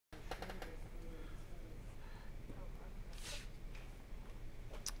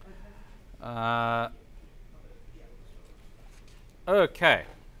Okay.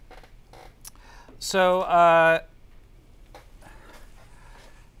 So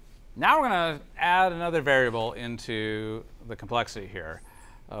now we're going to add another variable into the complexity here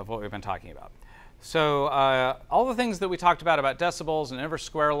of what we've been talking about. So all the things that we talked about decibels and inverse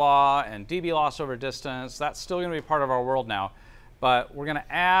square law and dB loss over distance, that's still going to be part of our world now. But we're going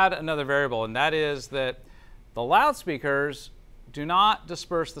to add another variable, and that is that the loudspeakers do not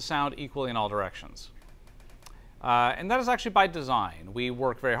disperse the sound equally in all directions. And that is actually by design. We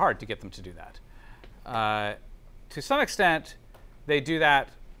work very hard to get them to do that. To some extent, they do that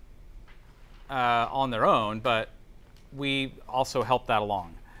on their own, but we also help that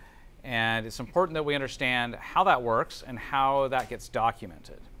along. And it's important that we understand how that works and how that gets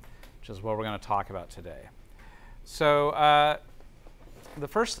documented, which is what we're going to talk about today. So the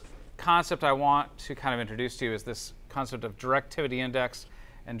first concept I want to kind of introduce to you is this concept of directivity index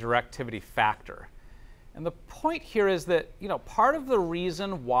and directivity factor. And the point here is that, part of the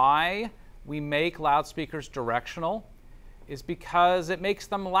reason why we make loudspeakers directional is because it makes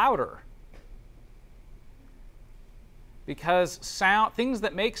them louder. Because things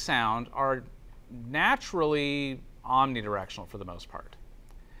that make sound are naturally omnidirectional for the most part.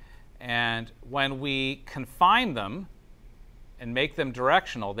 And when we confine them and make them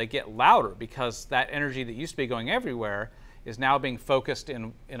directional, they get louder because that energy that used to be going everywhere is now being focused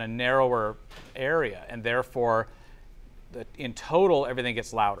in a narrower area, and therefore, in total, everything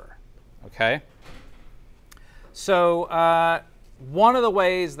gets louder. Okay? So one of the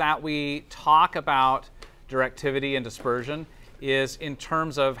ways that we talk about directivity and dispersion is in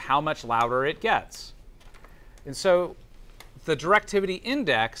terms of how much louder it gets. And so the directivity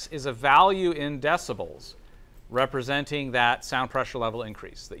index is a value in decibels representing that sound pressure level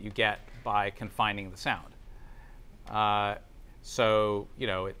increase that you get by confining the sound. So,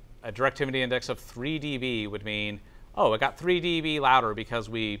 a directivity index of 3 dB would mean, oh, it got 3 dB louder because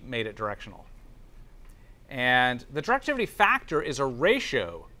we made it directional. And the directivity factor is a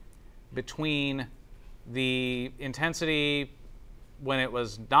ratio between the intensity when it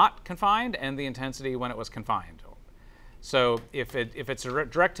was not confined and the intensity when it was confined. So if it's a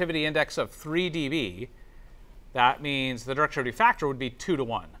directivity index of 3 dB, that means the directivity factor would be 2 to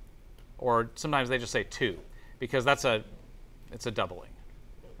 1. Or sometimes they just say 2, because it's a doubling,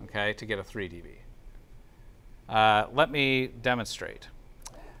 okay, to get a 3 dB. Let me demonstrate.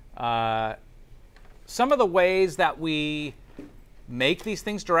 Some of the ways that we make these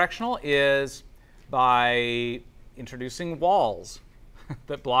things directional is by introducing walls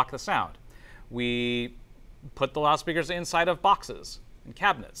that block the sound. We put the loudspeakers inside of boxes and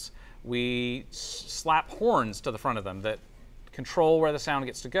cabinets. We slap horns to the front of them that control where the sound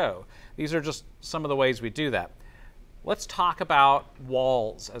gets to go. These are just some of the ways we do that. Let's talk about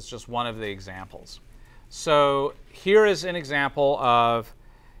walls as just one of the examples. So here is an example of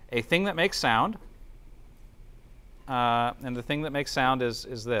a thing that makes sound. And the thing that makes sound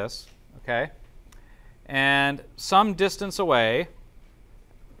is this, okay? And some distance away,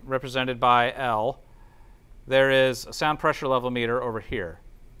 represented by L, there is a sound pressure level meter over here.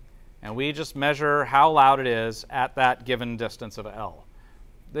 And we just measure how loud it is at that given distance of L.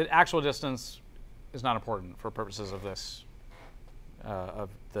 The actual distance is not important for purposes of this, of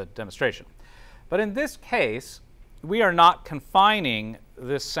the demonstration. But in this case, we are not confining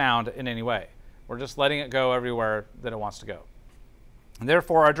this sound in any way. We're just letting it go everywhere that it wants to go. And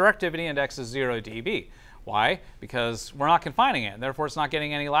therefore, our directivity index is 0 dB. Why? Because we're not confining it, and therefore it's not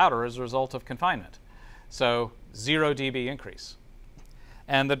getting any louder as a result of confinement. So 0 dB increase.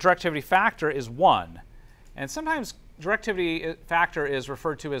 And the directivity factor is 1. And sometimes directivity factor is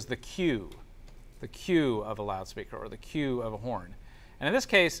referred to as the Q of a loudspeaker or the Q of a horn. And in this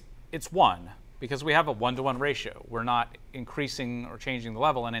case, it's 1 because we have a 1-to-1 ratio. We're not increasing or changing the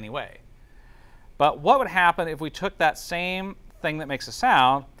level in any way. But what would happen if we took that same thing that makes a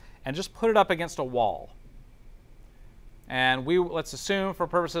sound and just put it up against a wall? And let's assume for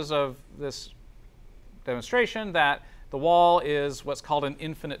purposes of this demonstration that the wall is what's called an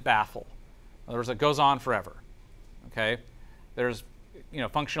infinite baffle. In other words, it goes on forever. Okay? There's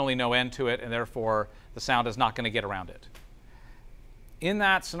functionally no end to it, and therefore the sound is not going to get around it. In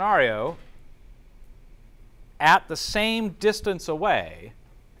that scenario, at the same distance away,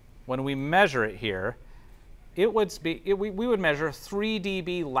 when we measure it here, we would measure 3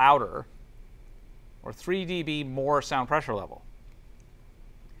 dB louder or 3 dB more sound pressure level.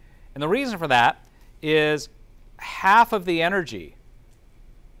 And the reason for that is half of the energy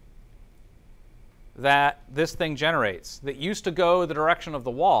that this thing generates that used to go the direction of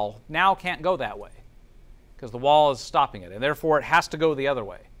the wall now can't go that way because the wall is stopping it, and therefore it has to go the other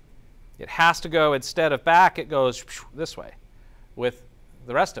way. it has to go, instead of back, it goes this way with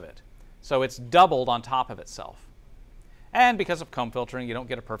the rest of it. So it's doubled on top of itself. And because of comb filtering, you don't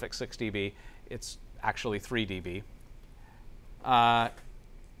get a perfect 6 dB. It's actually 3 dB.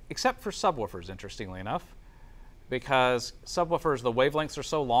 Except for subwoofers, interestingly enough, because subwoofers, the wavelengths are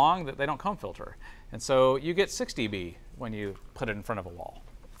so long that they don't comb filter. And so you get 6 dB when you put it in front of a wall.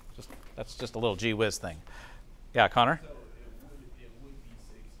 That's just a little gee whiz thing. Yeah, Connor? So it would be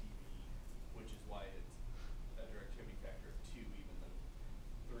 6 dB, which is why it's a directivity factor of 2, even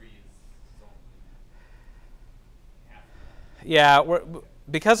though 3 is only half of that. Yeah,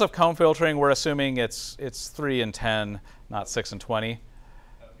 because of comb filtering, we're assuming it's 3 and 10, not 6 and 20. Okay.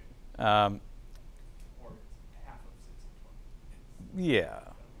 Or it's half of 6 and 20. Yeah,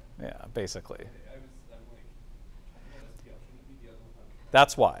 basically. Okay, I'm like, shouldn't it be the other one?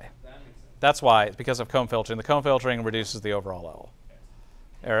 That's why. That makes sense. That's why. It's because of comb filtering. The comb filtering reduces the overall level.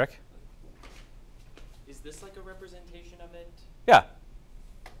 Eric? Is this like a representation of it? Yeah.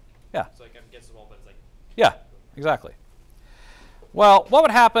 Yeah. So like I guess the wall, but it's like. Yeah, exactly. Well, what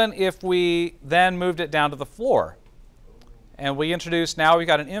would happen if we then moved it down to the floor? And we introduced, now we've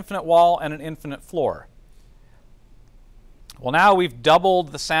got an infinite wall and an infinite floor. Well, now we've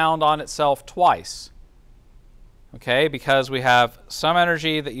doubled the sound on itself twice. Okay, because we have some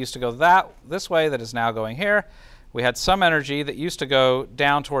energy that used to go this way that is now going here. We had some energy that used to go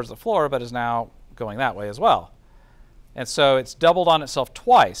down towards the floor but is now going that way as well. And so it's doubled on itself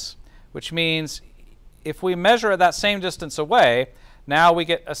twice, which means if we measure it that same distance away, now we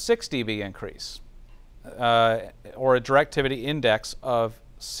get a 6 dB increase, or a directivity index of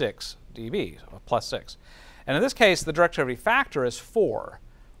 6 dB, plus 6. And in this case, the directivity factor is 4,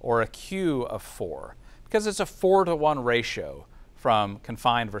 or a Q of 4, because it's a 4-to-1 ratio from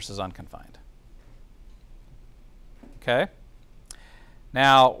confined versus unconfined. Okay?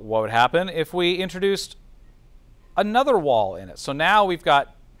 Now, what would happen if we introduced another wall in it? So now we've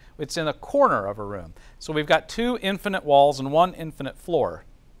got, it's in a corner of a room. So we've got 2 infinite walls and 1 infinite floor.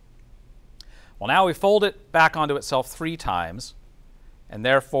 Well, now we fold it back onto itself 3 times, and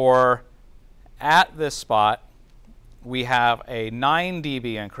therefore at this spot we have a 9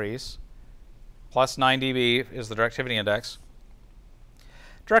 dB increase, plus 9 dB is the directivity index.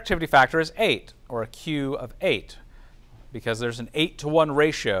 Directivity factor is 8, or a Q of 8, because there's an 8-to-1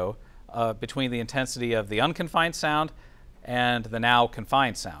 ratio between the intensity of the unconfined sound and the now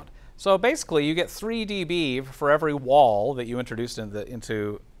confined sound. So basically you get 3 dB for every wall that you introduced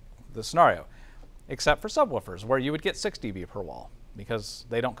into the scenario, except for subwoofers, where you would get 6 dB per wall, because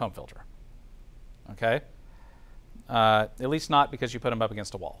they don't comb filter. Okay? At least not because you put them up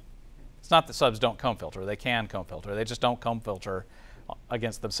against a wall. It's not that subs don't comb filter. They can comb filter. They just don't comb filter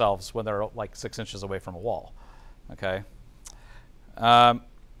against themselves when they're like 6 inches away from a wall. Okay?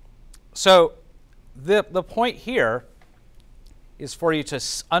 So the point here is for you to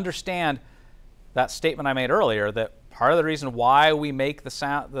understand that statement I made earlier, that part of the reason why we make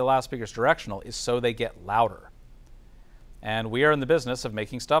the loudspeakers directional is so they get louder. And we are in the business of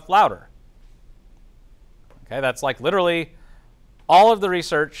making stuff louder. Okay, that's like literally all of the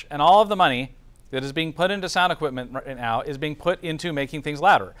research and all of the money that is being put into sound equipment right now is being put into making things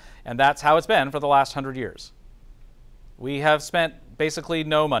louder. And that's how it's been for the last 100 years. We have spent basically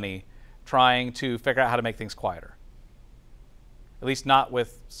no money trying to figure out how to make things quieter. At least not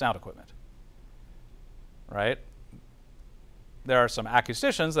with sound equipment. Right? There are some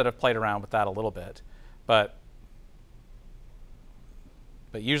acousticians that have played around with that a little bit, but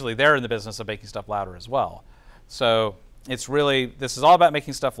usually they're in the business of making stuff louder as well. So it's really, this is all about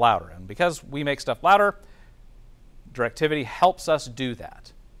making stuff louder. And because we make stuff louder, directivity helps us do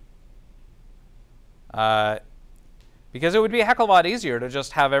that. Because it would be a heck of a lot easier to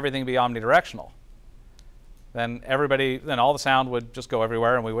just have everything be omnidirectional. Then all the sound would just go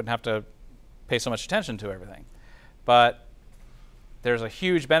everywhere and we wouldn't have to pay so much attention to everything. But there's a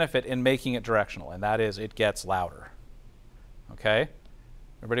huge benefit in making it directional, and that is it gets louder. Okay?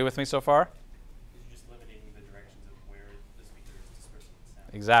 Everybody with me so far? You're just limiting the directions of where the speaker is dispersing the sound.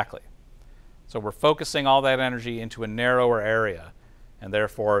 Exactly. So we're focusing all that energy into a narrower area, and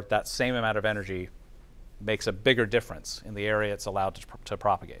therefore that same amount of energy makes a bigger difference in the area it's allowed to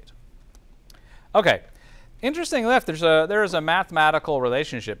propagate. Okay. Interestingly enough, there is a mathematical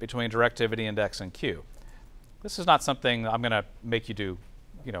relationship between directivity index and Q. This is not something I'm going to make you do,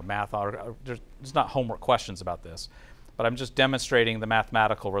 math. There's not homework questions about this, but I'm just demonstrating the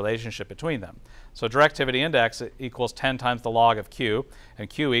mathematical relationship between them. So directivity index equals 10 times the log of Q, and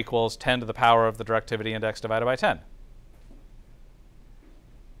Q equals 10 to the power of the directivity index divided by 10.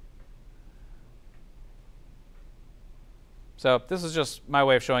 So this is just my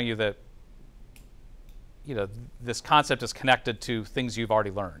way of showing you that this concept is connected to things you've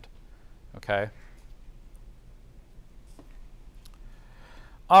already learned. Okay?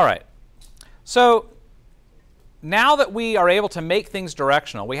 All right. So now that we are able to make things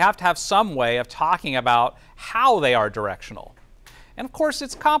directional, we have to have some way of talking about how they are directional. And of course,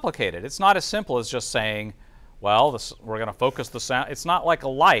 it's complicated. It's not as simple as just saying, well, we're going to focus the sound. It's not like a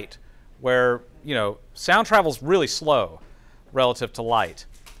light where, sound travels really slow relative to light.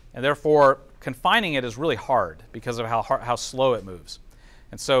 And therefore, confining it is really hard because of how slow it moves.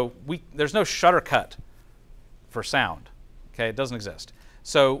 And so there's no shutter cut for sound. Okay, it doesn't exist.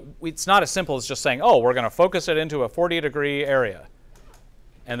 So it's not as simple as just saying, oh, we're going to focus it into a 40-degree area,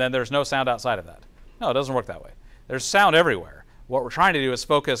 and then there's no sound outside of that. No, it doesn't work that way. There's sound everywhere. What we're trying to do is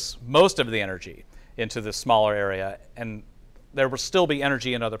focus most of the energy into this smaller area, and there will still be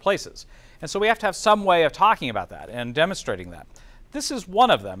energy in other places. And so we have to have some way of talking about that and demonstrating that. This is one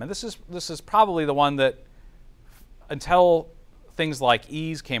of them, and this is probably the one that, until things like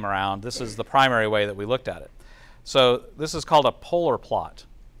ease came around, this is the primary way that we looked at it. So this is called a polar plot.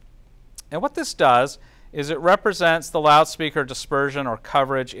 And what this does is it represents the loudspeaker dispersion or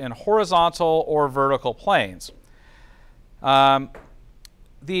coverage in horizontal or vertical planes. The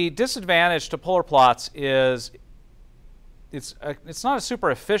disadvantage to polar plots is it's not a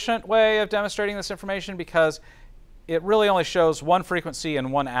super efficient way of demonstrating this information because it really only shows one frequency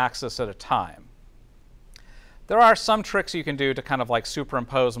and one axis at a time. There are some tricks you can do to kind of like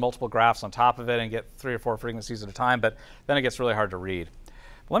superimpose multiple graphs on top of it and get 3 or 4 frequencies at a time, but then it gets really hard to read.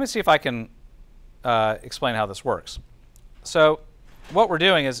 But let me see if I can explain how this works. So what we're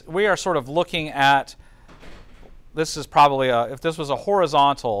doing is we are sort of looking at, this is probably, if this was a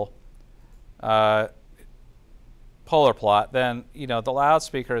horizontal polar plot, then the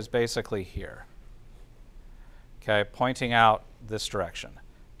loudspeaker is basically here, okay, pointing out this direction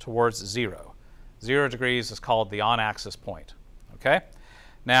towards 0. 0 degrees is called the on-axis point, okay?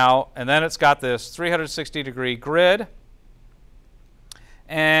 Now, and then it's got this 360-degree grid,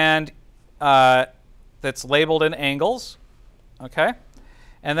 and that's labeled in angles, okay?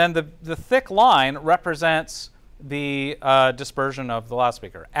 And then the thick line represents the dispersion of the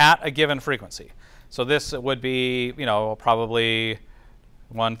loudspeaker at a given frequency. So this would be, probably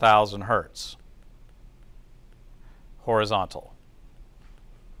 1,000 hertz, horizontal.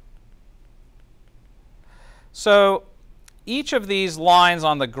 So each of these lines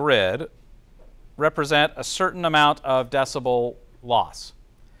on the grid represent a certain amount of decibel loss.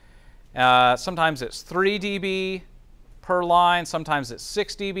 Sometimes it's 3 dB per line, sometimes it's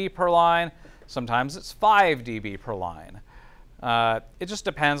 6 dB per line, sometimes it's 5 dB per line. It just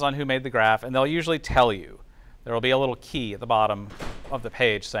depends on who made the graph, and they'll usually tell you. There will be a little key at the bottom of the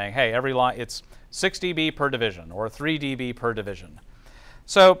page saying, hey, every line, it's 6 dB per division or 3 dB per division.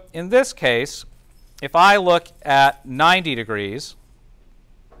 So in this case, if I look at 90 degrees,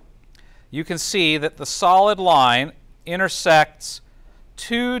 you can see that the solid line intersects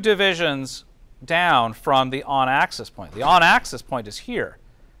 2 divisions down from the on-axis point. The on-axis point is here,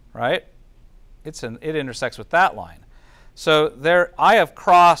 right? It intersects with that line. So there, I have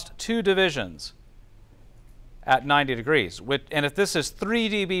crossed 2 divisions at 90 degrees. And if this is 3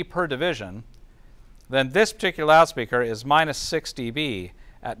 dB per division, then this particular loudspeaker is minus 6 dB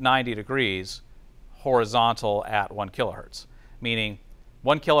at 90 degrees horizontal at 1 kilohertz, meaning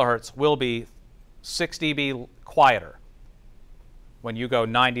 1 kilohertz will be 6 dB quieter when you go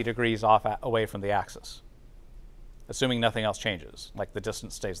 90 degrees off away from the axis, assuming nothing else changes, like the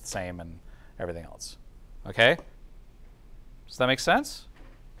distance stays the same and everything else. Okay? Does that make sense?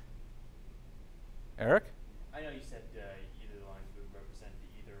 Eric? I know you said either lines would represent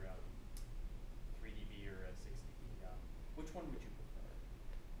either 3 dB or 6 dB. Which one would you prefer?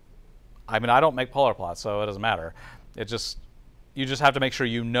 I mean, I don't make polar plots, so it doesn't matter. You just have to make sure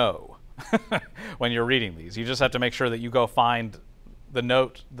you know when you're reading these. You just have to make sure that you go find the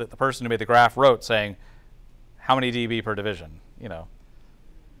note that the person who made the graph wrote saying how many dB per division,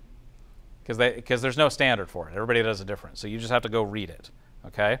 because there's no standard for it. Everybody does it different, so you just have to go read it,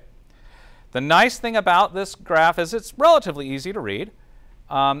 okay? The nice thing about this graph is it's relatively easy to read,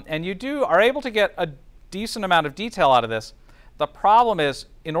 and you are able to get a decent amount of detail out of this. The problem is,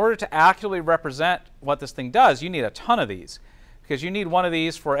 in order to accurately represent what this thing does, you need a ton of these, because you need one of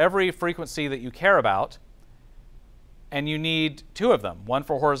these for every frequency that you care about, and you need 2 of them, one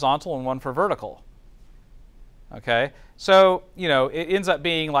for horizontal and one for vertical. Okay, so it ends up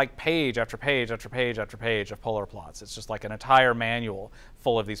being like page after page after page after page of polar plots. It's just like an entire manual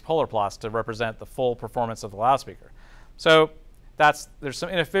full of these polar plots to represent the full performance of the loudspeaker. So there's some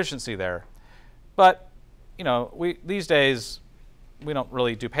inefficiency there, but these days we don't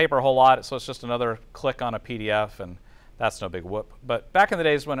really do paper a whole lot, so it's just another click on a PDF, and that's no big whoop. But back in the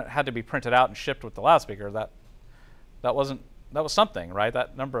days when it had to be printed out and shipped with the loudspeaker, that was something, right?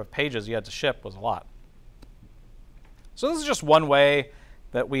 That number of pages you had to ship was a lot. So this is just one way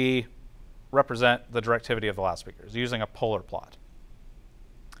that we represent the directivity of the loudspeakers, using a polar plot.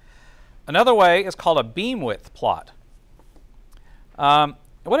 Another way is called a beam width plot.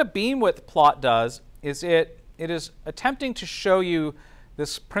 What a beam width plot does is it is attempting to show you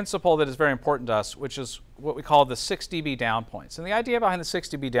this principle that is very important to us, which is what we call the 6 dB down points. And the idea behind the 6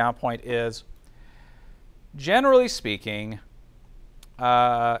 dB down point is, generally speaking,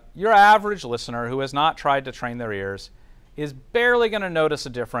 your average listener who has not tried to train their ears is barely going to notice a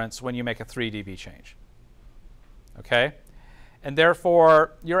difference when you make a 3 dB change. Okay? And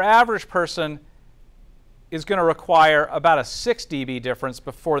therefore, your average person is going to require about a 6 dB difference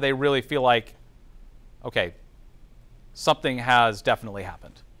before they really feel like, okay, something has definitely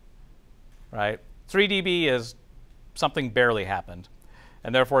happened, right? 3 dB is something barely happened,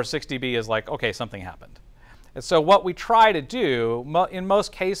 and therefore 6 dB is like, okay, something happened. And so what we try to do, in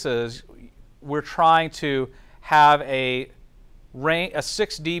most cases, we're trying to have a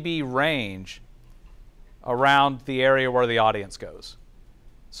 6 dB range around the area where the audience goes.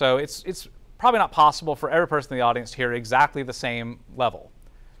 So it's probably not possible for every person in the audience to hear exactly the same level.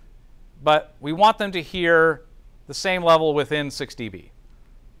 But we want them to hear the same level within 6 dB,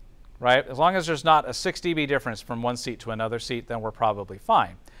 right? As long as there's not a 6 dB difference from one seat to another seat, then we're probably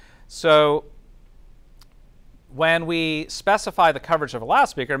fine. So when we specify the coverage of a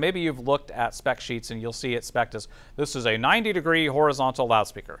loudspeaker, maybe you've looked at spec sheets and you'll see it spec'd as, this is a 90-degree horizontal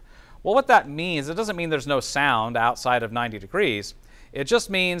loudspeaker. Well, what that means, it doesn't mean there's no sound outside of 90 degrees. It just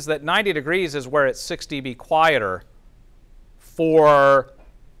means that 90 degrees is where it's 6 dB quieter for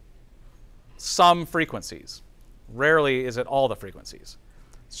some frequencies. Rarely is it all the frequencies.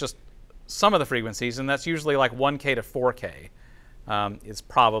 It's just some of the frequencies, and that's usually like 1K to 4K is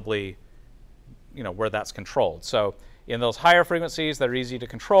probably, you know, where that's controlled. So in those higher frequencies that are easy to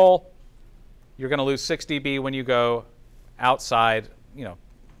control, you're going to lose 6 dB when you go outside, you know,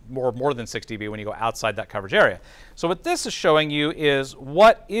 more than 6 dB when you go outside that coverage area. So what this is showing you is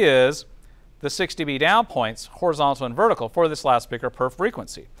what is the 6 dB down points, horizontal and vertical, for this loudspeaker per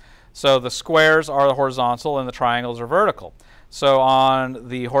frequency. So the squares are the horizontal and the triangles are vertical. So on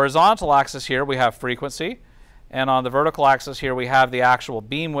the horizontal axis here we have frequency, and on the vertical axis here we have the actual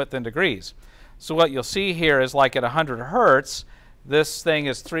beam width in degrees. So what you'll see here is, like at 100 hertz, this thing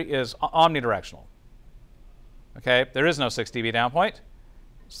is omnidirectional. Okay, there is no 6 dB down point.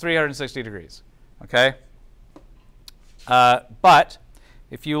 It's 360 degrees. Okay, but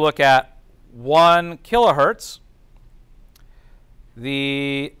if you look at 1 kilohertz,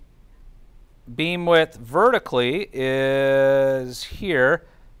 the beam width vertically is here,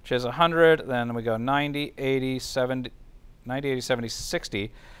 which is 100. Then we go 90, 80, 70, 90, 80, 70,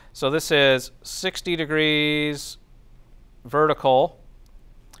 60. So this is 60 degrees vertical,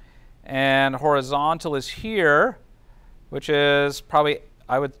 and horizontal is here, which is probably,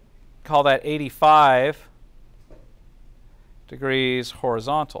 I would call that 85 degrees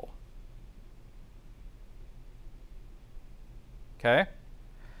horizontal. Okay?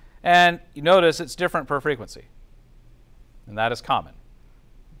 And you notice it's different per frequency, and that is common.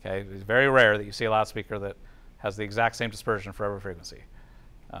 Okay? It's very rare that you see a loudspeaker that has the exact same dispersion for every frequency.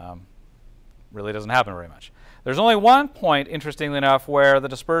 Really doesn't happen very much. There's only one point, interestingly enough, where the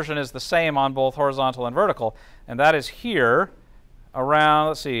dispersion is the same on both horizontal and vertical, and that is here around,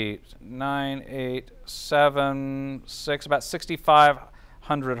 let's see, 9, 8, 7, 6, about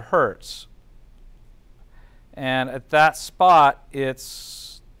 6,500 hertz. And at that spot,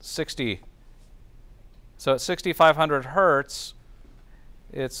 it's 60. So at 6,500 hertz,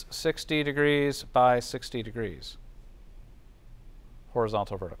 it's 60 degrees by 60 degrees,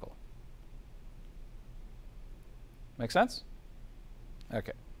 horizontal, vertical. Make sense?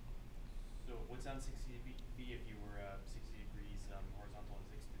 Okay. So what's on 60 dB if you were 60 degrees horizontal and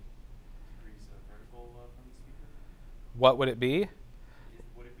 60 degrees vertical from the speaker? What would it be?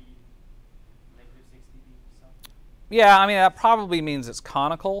 Would it be negative 6 dB something? Yeah, I mean, that probably means it's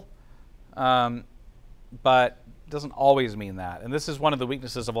conical, but doesn't always mean that. And this is one of the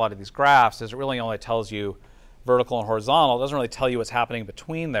weaknesses of a lot of these graphs, is it really only tells you vertical and horizontal. It doesn't really tell you what's happening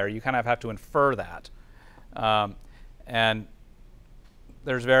between there. You kind of have to infer that. And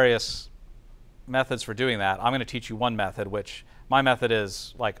there's various methods for doing that. I'm going to teach you one method, which my method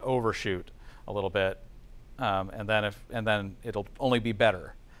is like overshoot a little bit, and then it'll only be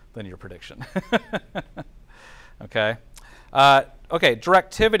better than your prediction. Okay. Okay.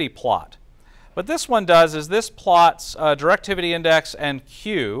 Directivity plot. What this one does is this plots directivity index and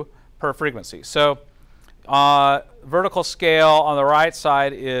Q per frequency. So vertical scale on the right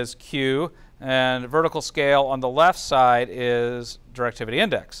side is Q, and vertical scale on the left side is directivity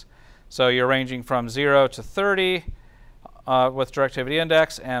index. So you're ranging from 0 to 30 with directivity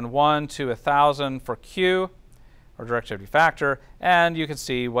index, and 1 to 1,000 for Q, or directivity factor, and you can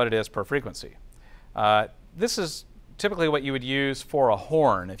see what it is per frequency. This is typically what you would use for a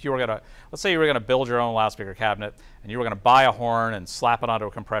horn. If you were going to, let's say you were going to build your own loudspeaker cabinet, and you were going to buy a horn and slap it onto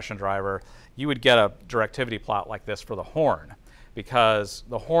a compression driver, you would get a directivity plot like this for the horn, because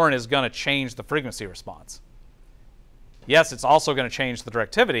the horn is going to change the frequency response. Yes, it's also going to change the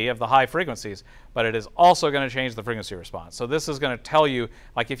directivity of the high frequencies, but it is also going to change the frequency response. So this is going to tell you,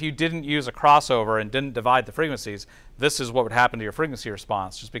 like if you didn't use a crossover and didn't divide the frequencies, this is what would happen to your frequency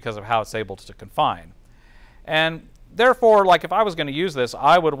response just because of how it's able to confine. And therefore, like if I was going to use this,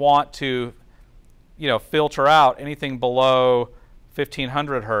 I would want to, filter out anything below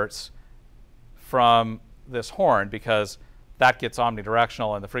 1500 hertz from this horn, because that gets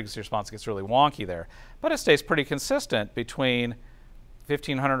omnidirectional and the frequency response gets really wonky there. But it stays pretty consistent between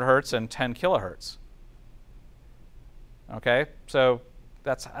 1500 hertz and 10 kilohertz. Okay, so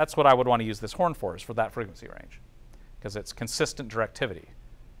that's what I would want to use this horn for, is for that frequency range, because it's consistent directivity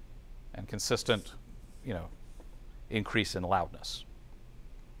and consistent, increase in loudness.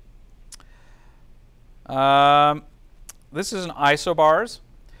 This is an isobars.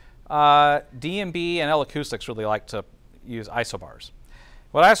 D&B and L Acoustics really like to use isobars.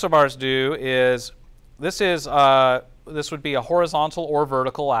 What isobars do is, this would be a horizontal or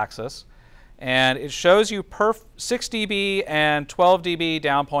vertical axis, and it shows you per 6 dB and 12 dB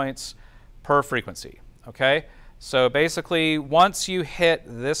down points per frequency. Okay, so basically once you hit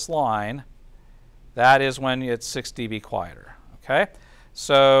this line, that is when it's 6 dB quieter. Okay,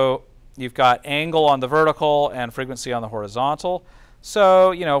 so you've got angle on the vertical and frequency on the horizontal.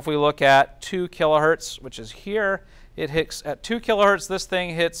 So if we look at 2 kilohertz, which is here, it hits at 2 kilohertz. This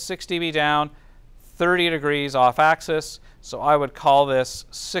thing hits 6 dB down, 30 degrees off axis. So I would call this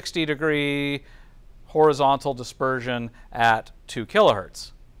 60-degree horizontal dispersion at 2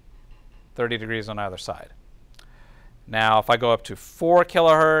 kilohertz, 30 degrees on either side. Now, if I go up to 4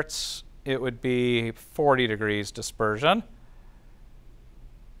 kilohertz, it would be 40 degrees dispersion,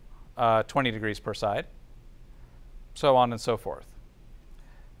 20 degrees per side, so on and so forth.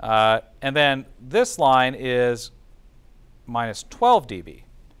 And then this line is minus 12 dB.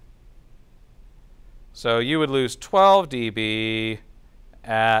 So you would lose 12 dB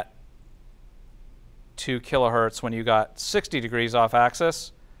at 2 kilohertz when you got 60 degrees off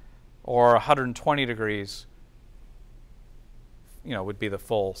axis, or 120 degrees, would be the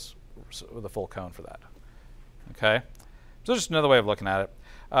full cone for that. Okay, so just another way of looking at it.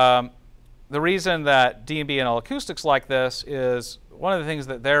 The reason that D&B and L Acoustics like this is, one of the things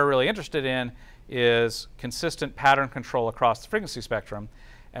that they're really interested in is consistent pattern control across the frequency spectrum,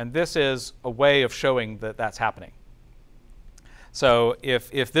 and this is a way of showing that that's happening. So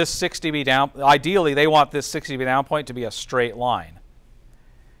if this 6 dB down, ideally they want this 6 dB down point to be a straight line,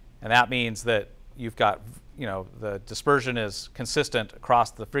 and that means that you've got, the dispersion is consistent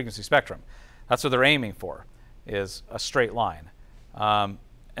across the frequency spectrum. That's what they're aiming for, is a straight line.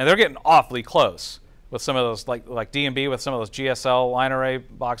 And they're getting awfully close with some of those, like D&B with some of those GSL line array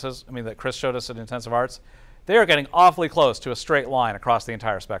boxes, that Chris showed us at Intensive Arts. They are getting awfully close to a straight line across the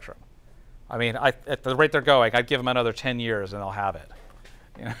entire spectrum. At the rate they're going, I'd give them another 10 years and they'll have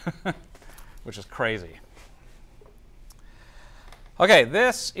it, which is crazy. Okay,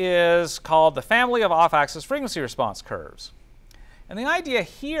 this is called the family of off-axis frequency response curves. And the idea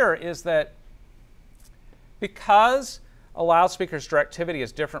here is that because a loudspeaker's directivity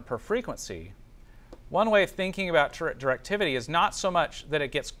is different per frequency, one way of thinking about directivity is not so much that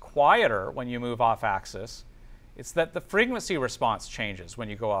it gets quieter when you move off axis, it's that the frequency response changes when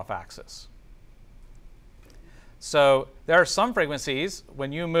you go off axis. So there are some frequencies,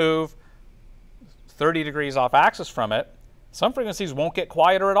 when you move 30 degrees off axis from it, some frequencies won't get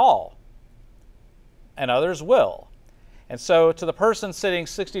quieter at all, and others will. And so to the person sitting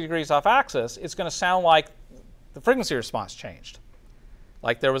 60 degrees off axis, it's going to sound like the frequency response changed,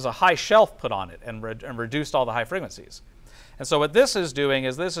 like there was a high shelf put on it and reduced all the high frequencies. And so what this is doing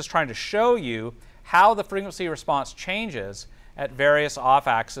is this is trying to show you how the frequency response changes at various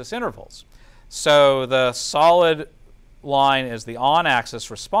off-axis intervals. So the solid line is the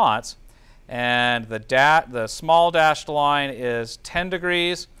on-axis response, and the small dashed line is 10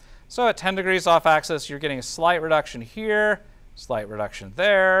 degrees. So at 10 degrees off axis, you're getting a slight reduction here, slight reduction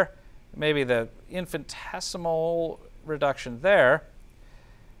there, maybe the infinitesimal reduction there.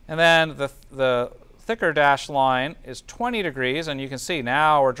 And then the thicker dashed line is 20 degrees, and you can see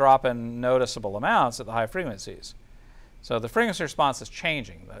now we're dropping noticeable amounts at the high frequencies. So the frequency response is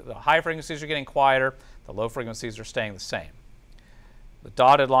changing. The high frequencies are getting quieter, the low frequencies are staying the same. The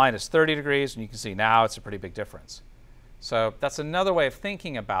dotted line is 30 degrees, and you can see now it's a pretty big difference. So that's another way of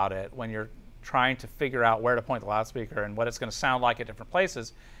thinking about it when you're trying to figure out where to point the loudspeaker and what it's going to sound like at different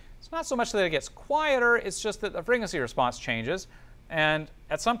places. It's not so much that it gets quieter, it's just that the frequency response changes. And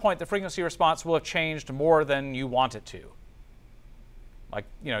at some point, the frequency response will have changed more than you want it to. Like,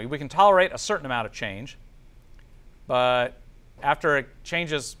 you know, we can tolerate a certain amount of change, but after it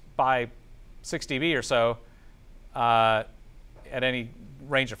changes by 6 dB or so at any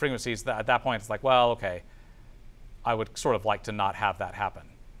range of frequencies, at that point, it's like, well, okay, I would sort of like to not have that happen.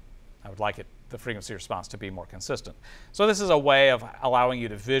 I would like the frequency response to be more consistent. So this is a way of allowing you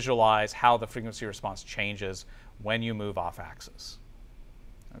to visualize how the frequency response changes when you move off axis.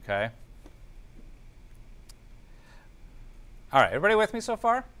 Okay? All right, everybody with me so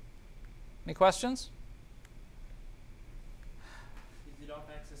far? Any questions? Is it off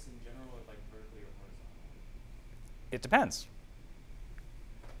axis in general, or like vertically or horizontally? It depends.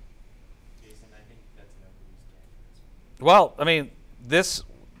 Jason, I think that's an overused term. Well, I mean, this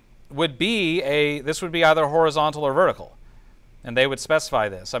would be either horizontal or vertical, and they would specify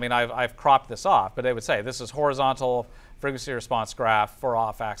this. I mean, I've cropped this off, but they would say this is horizontal frequency response graph for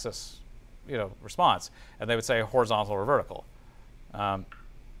off-axis, you know, response, and they would say horizontal or vertical.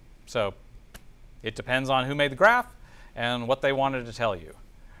 So it depends on who made the graph and what they wanted to tell you,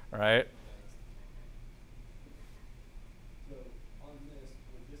 right? So on this,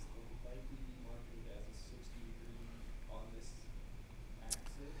 would this likely be marketed as a 60-degree on this axis?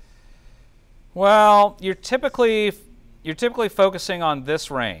 Well, you're typically focusing on this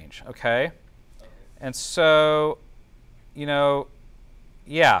range, okay? Okay. And so, you know,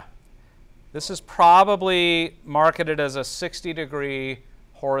 yeah, this is probably marketed as a 60-degree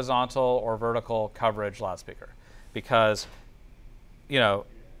horizontal or vertical coverage loudspeaker because, you know,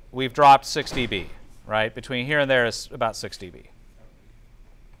 we've dropped 6 dB, right? Between here and there is about 6 dB,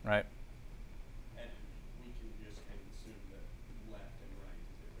 right? And we can just kind of assume that left and right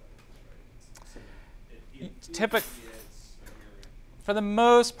is irrelevant, right? For the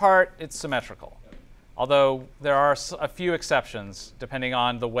most part, it's symmetrical. Although there are a few exceptions depending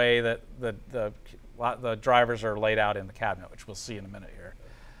on the way that the drivers are laid out in the cabinet, which we'll see in a minute here.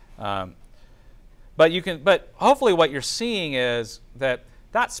 But hopefully what you're seeing is that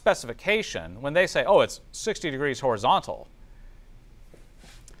specification, when they say, oh, it's 60 degrees horizontal,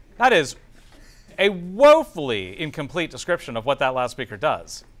 that is a woefully incomplete description of what that loudspeaker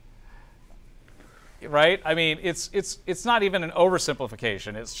does. Right? I mean, it's not even an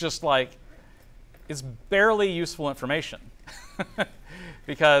oversimplification. It's just like, it's barely useful information.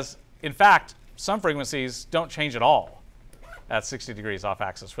 Because, in fact, some frequencies don't change at all at 60 degrees off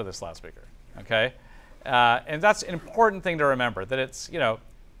axis for this loudspeaker. Okay? And that's an important thing to remember, that it's, you know,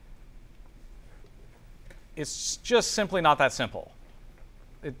 it's just simply not that simple.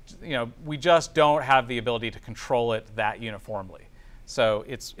 You know, we just don't have the ability to control it that uniformly. So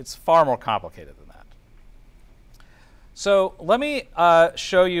it's far more complicated than that. So let me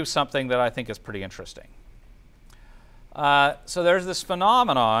show you something that I think is pretty interesting. So there's this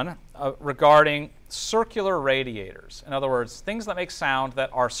phenomenon regarding circular radiators. In other words, things that make sound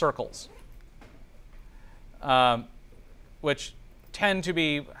that are circles, which tend to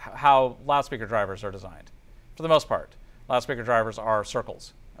be how loudspeaker drivers are designed. For the most part, loudspeaker drivers are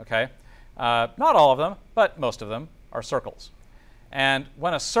circles. Okay? Not all of them, but most of them are circles. And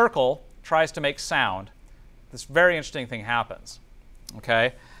when a circle tries to make sound, this very interesting thing happens.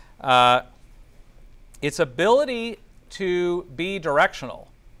 Okay? Its ability to be directional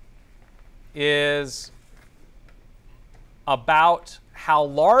is about how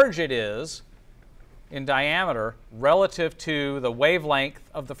large it is in diameter relative to the wavelength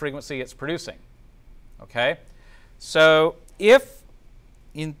of the frequency it's producing. Okay? So if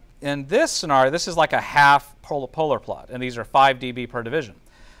in this scenario, this is like a half polar plot, and these are 5 dB per division.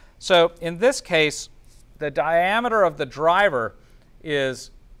 So in this case, the diameter of the driver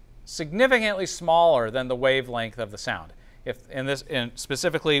is significantly smaller than the wavelength of the sound.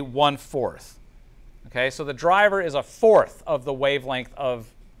 Specifically 1/4. Okay, so the driver is 1/4 of the wavelength of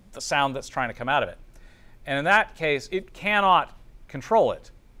the sound that's trying to come out of it. And in that case, it cannot control it.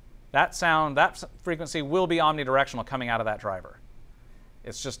 That frequency will be omnidirectional coming out of that driver.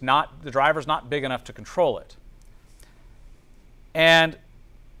 It's just not, the driver's not big enough to control it. And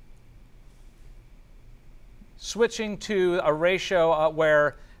switching to a ratio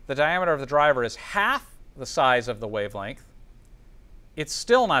where the diameter of the driver is half the size of the wavelength, it's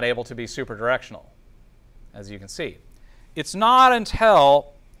still not able to be super directional, as you can see. It's not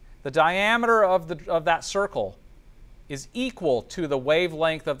until the diameter of that circle is equal to the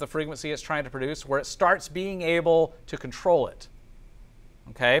wavelength of the frequency it's trying to produce where it starts being able to control it.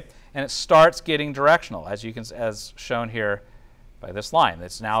 Okay? And it starts getting directional, as shown here by this line.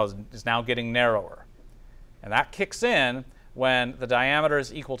 It's now getting narrower. And that kicks in when the diameter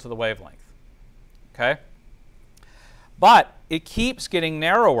is equal to the wavelength. Okay? But it keeps getting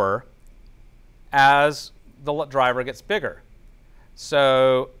narrower as the driver gets bigger.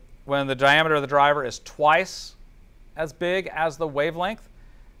 So when the diameter of the driver is twice as big as the wavelength,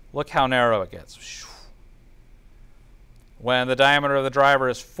 look how narrow it gets. When the diameter of the driver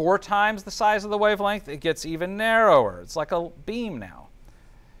is 4 times the size of the wavelength, it gets even narrower. It's like a beam now.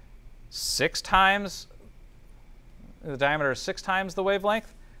 6 times, the diameter is 6 times the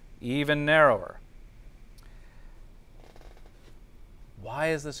wavelength, even narrower. Why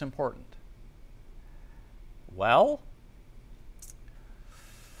is this important? Well,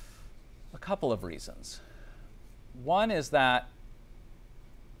 a couple of reasons. One is that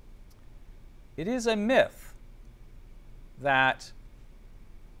it is a myth that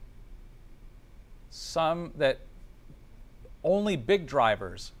only big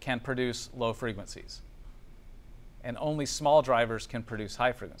drivers can produce low frequencies and only small drivers can produce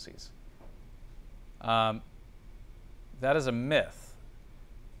high frequencies. That is a myth.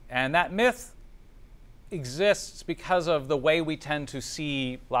 And that myth exists because of the way we tend to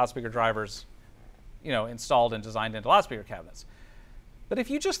see loudspeaker drivers, installed and designed into loudspeaker cabinets. But if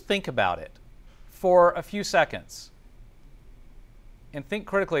you just think about it for a few seconds and think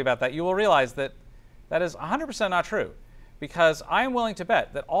critically about that, you will realize that that is 100% not true, because I am willing to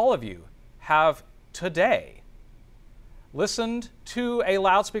bet that all of you have today listened to a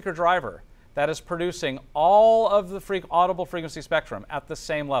loudspeaker driver that is producing all of the audible frequency spectrum at the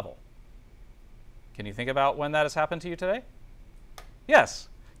same level. Can you think about when that has happened to you today? Yes.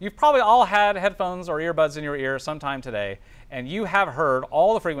 You've probably all had headphones or earbuds in your ear sometime today, and you have heard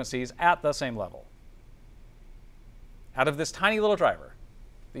all the frequencies at the same level out of this tiny little driver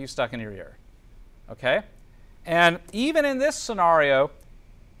that you stuck in your ear. Okay? And even in this scenario,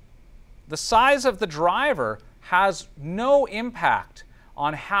 the size of the driver has no impact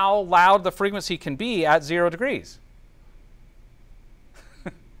on how loud the frequency can be at 0 degrees.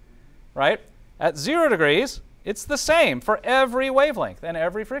 Right? At 0 degrees, it's the same for every wavelength and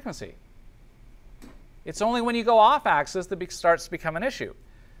every frequency. It's only when you go off axis that it starts to become an issue.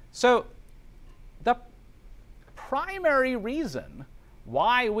 So the primary reason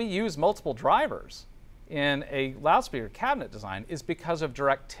why we use multiple drivers in a loudspeaker cabinet design is because of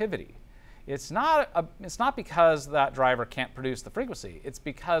directivity. It's not because that driver can't produce the frequency. It's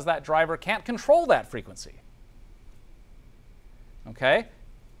because that driver can't control that frequency. Okay?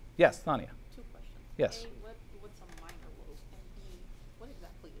 Yes, Tanya. 2 questions. Yes. A, what's a minor lobe? And B, what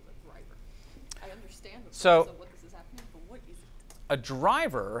exactly is a driver? I understand the purpose of what this is happening, but what is it? A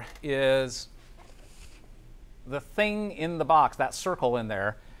driver is the thing in the box, that circle in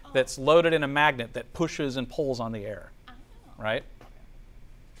there, that's loaded in a magnet that pushes and pulls on the air. Right?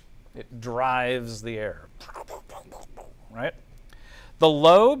 It drives the air. Right? The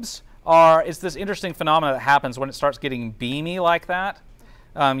lobes it's this interesting phenomenon that happens when it starts getting beamy like that.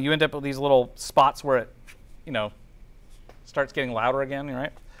 You end up with these little spots where it, starts getting louder again,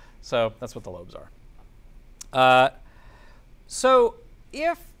 right? So that's what the lobes are. So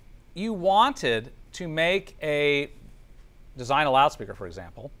if you wanted to design a loudspeaker, for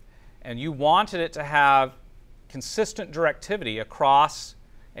example, and you wanted it to have consistent directivity across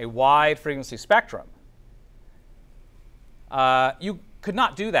a wide frequency spectrum, you could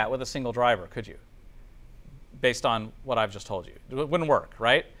not do that with a single driver, could you? Based on what I've just told you. It wouldn't work,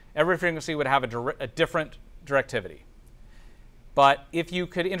 right? Every frequency would have a different directivity. But if you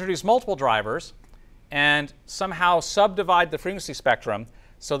could introduce multiple drivers and somehow subdivide the frequency spectrum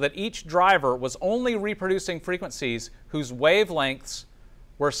so that each driver was only reproducing frequencies whose wavelengths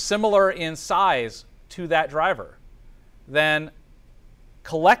were similar in size to that driver, then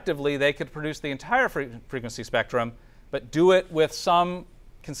collectively they could produce the entire frequency spectrum, but do it with some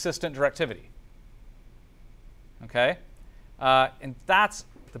consistent directivity. Okay? And that's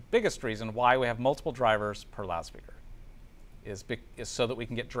the biggest reason why we have multiple drivers per loudspeaker, is so that we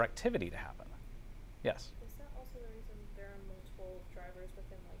can get directivity to happen. Yes? Is that also the reason there are multiple drivers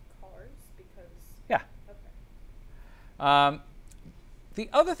within, like, cars? Because... Yeah. Okay. The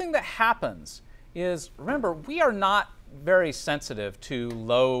other thing that happens is, remember, we are not very sensitive to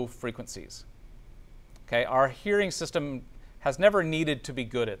low frequencies. Okay? Our hearing system has never needed to be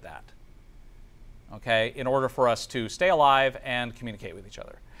good at that. okay, in order for us to stay alive and communicate with each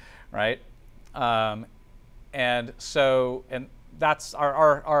other, right? And that's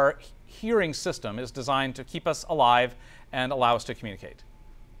our hearing system is designed to keep us alive and allow us to communicate.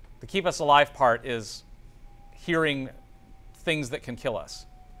 The keep us alive part is hearing things that can kill us,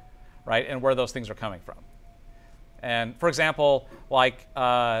 right? And where those things are coming from. And for example, like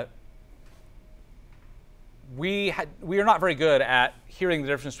we are not very good at hearing the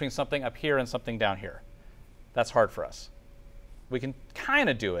difference between something up here and something down here. That's hard for us. We can kind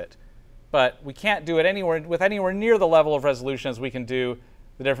of do it, but we can't do it anywhere near the level of resolution as we can do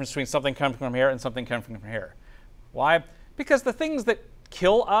the difference between something coming from here and something coming from here. Why? Because the things that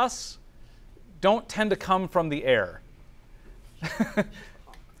kill us don't tend to come from the air.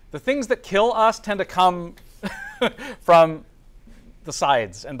 The things that kill us tend to come from the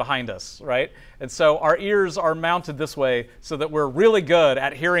sides and behind us, right? And so our ears are mounted this way so that we're really good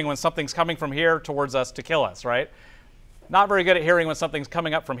at hearing when something's coming from here towards us to kill us, right? Not very good at hearing when something's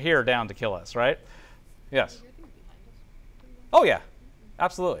coming up from here down to kill us, right? Yes. Oh yeah,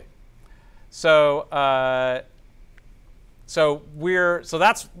 absolutely. So that's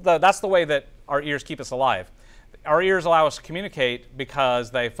the way that our ears keep us alive. Our ears allow us to communicate because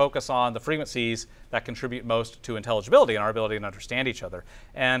they focus on the frequencies that contribute most to intelligibility and our ability to understand each other.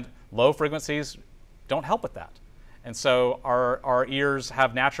 And low frequencies don't help with that. And so our ears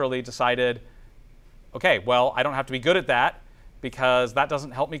have naturally decided, okay, well, I don't have to be good at that because that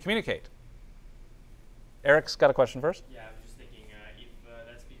doesn't help me communicate. Eric's got a question first. Yeah, I was just thinking if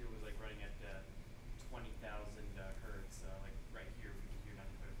that speaker was like running at 20,000 hertz, like right here, we could hear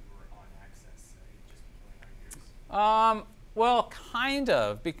nothing, but if we were on access, it'd just be killing our ears. Well, kind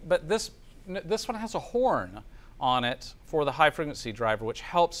of, but this one has a horn on it for the high frequency driver, which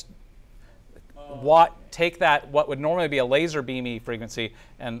helps take that what would normally be a laser beamy frequency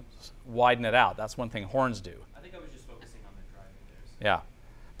and widen it out. That's one thing horns do. I think I was just focusing on the driver there. So. Yeah,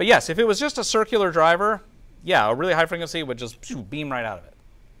 but yes, if it was just a circular driver, yeah, a really high frequency would just beam right out of it.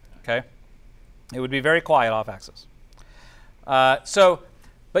 Okay, it would be very quiet off axis.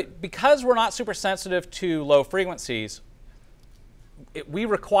 But because we're not super sensitive to low frequencies, we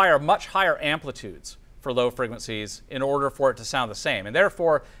require much higher amplitudes for low frequencies in order for it to sound the same. And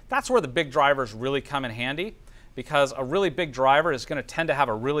therefore, that's where the big drivers really come in handy, because a really big driver is going to tend to have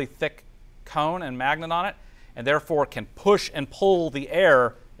a really thick cone and magnet on it, and therefore can push and pull the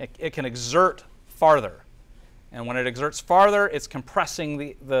air. It can exert farther. And when it exerts farther, it's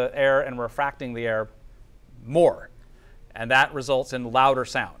compressing the air and refracting the air more. And that results in louder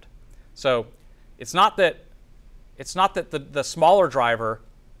sound. So it's not that the smaller driver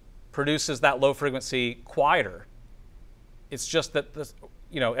produces that low frequency quieter. It's just that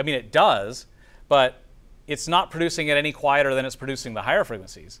it does, but it's not producing it any quieter than it's producing the higher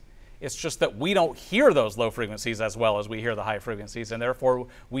frequencies. It's just that we don't hear those low frequencies as well as we hear the high frequencies, and therefore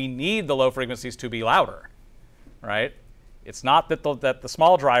we need the low frequencies to be louder, right? It's not that the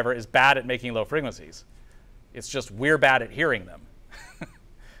small driver is bad at making low frequencies. It's just we're bad at hearing them.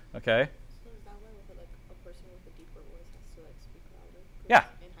 Okay? So is that why with a person with a deeper voice has to speak louder? 'Cause Yeah.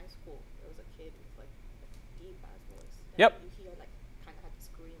 in high school, there was a kid with a deep ass voice. And Yep. He kind of had to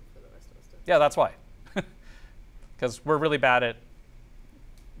scream for the rest of us to. Yeah, that's why. Because we're really bad at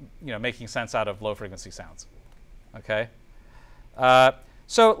making sense out of low frequency sounds. Okay?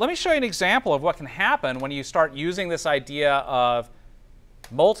 So let me show you an example of what can happen when you start using this idea of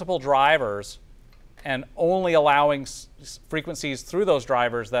multiple drivers and only allowing frequencies through those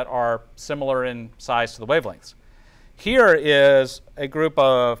drivers that are similar in size to the wavelengths. Here is a group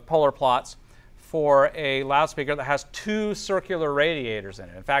of polar plots for a loudspeaker that has two circular radiators in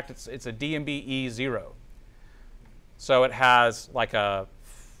it. In fact, it's a DMB E0. So it has like a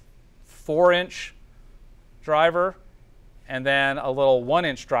 4-inch driver and then a little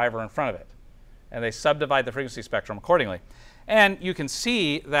 1-inch driver in front of it. And they subdivide the frequency spectrum accordingly. And you can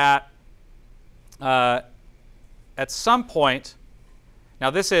see that at some point, now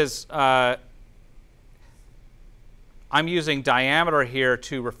this is, I'm using diameter here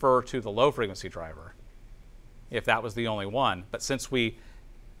to refer to the low frequency driver, if that was the only one. But since we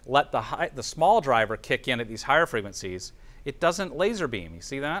let the small driver kick in at these higher frequencies, it doesn't laser beam. You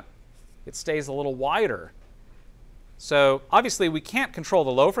see that? It stays a little wider. So obviously we can't control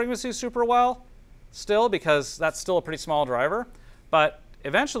the low frequencies super well still, because that's still a pretty small driver. But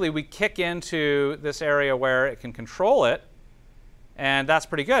eventually we kick into this area where it can control it, and that's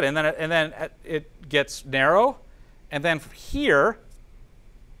pretty good. And then it gets narrow, and then here,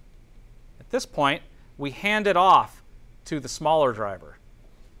 at this point, we hand it off to the smaller driver.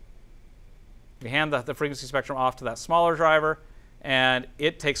 We hand the frequency spectrum off to that smaller driver, and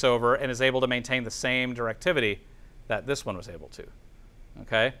it takes over and is able to maintain the same directivity that this one was able to.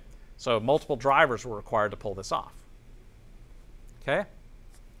 Okay? So multiple drivers were required to pull this off. Okay?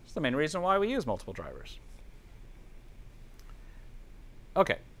 That's the main reason why we use multiple drivers.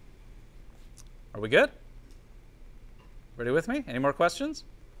 Okay. Are we good? Ready with me? Any more questions?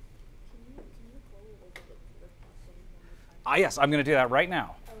 Can you go over the puller plots one more time? Yes, I'm going to do that right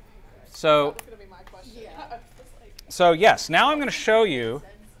now. Okay, good. So, That's gonna be my question. Yeah. I was just like, so yes, now I'm going to show you.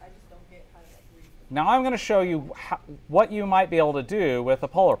 I just don't get how to like read. Now I'm going to show you what you might be able to do with a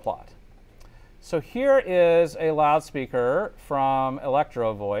polar plot. So here is a loudspeaker from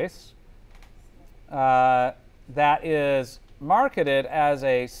Electro Voice that is marketed as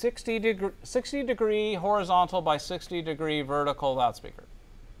a 60 degree horizontal by 60 degree vertical loudspeaker.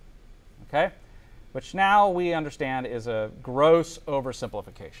 Okay? Which now we understand is a gross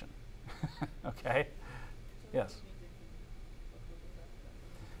oversimplification. Okay? Yes.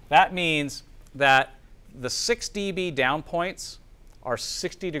 That means that the 6 dB down points are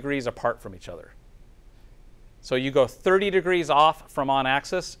 60 degrees apart from each other. So you go 30 degrees off from on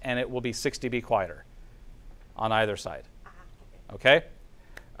axis, and it will be 6 dB quieter on either side. Okay?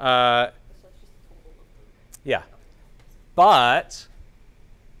 Yeah. But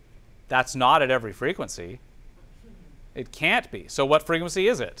that's not at every frequency. It can't be. So what frequency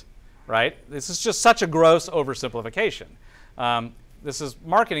is it? Right? This is just such a gross oversimplification. This is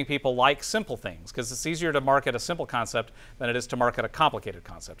marketing people like simple things because it's easier to market a simple concept than it is to market a complicated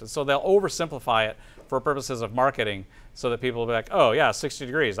concept. And so they'll oversimplify it for purposes of marketing so that people will be like, oh, yeah, 60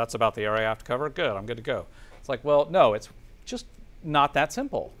 degrees, that's about the area I have to cover. Good, I'm good to go. It's like, well, no, it's just not that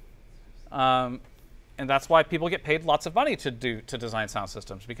simple. And that's why people get paid lots of money to design sound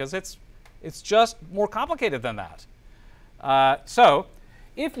systems because it's just more complicated than that. So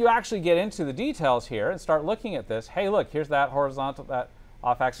if you actually get into the details here and start looking at this, hey, look, here's that horizontal, that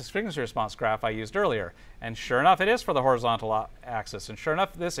off-axis frequency response graph I used earlier. And sure enough, it is for the horizontal axis. And sure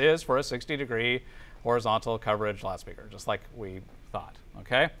enough, this is for a 60-degree horizontal coverage loudspeaker, just like we thought.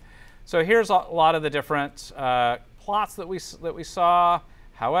 Okay? So here's a lot of the different plots that we saw.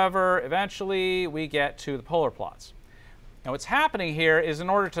 However, eventually we get to the polar plots. Now what's happening here is in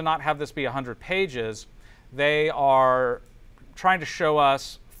order to not have this be 100 pages, they are trying to show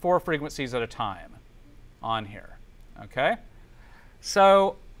us 4 frequencies at a time on here. Okay?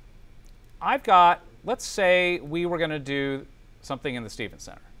 So I've got, let's say we were going to do something in the Stevens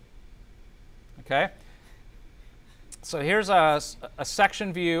Center. Okay? So here's a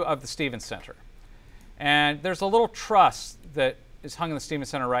section view of the Stevens Center. And there's a little truss that is hung in the Stevens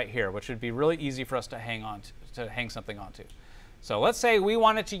Center right here, which would be really easy for us to hang something onto. So let's say we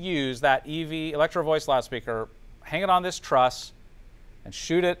wanted to use that EV Electro Voice loudspeaker, hang it on this truss, and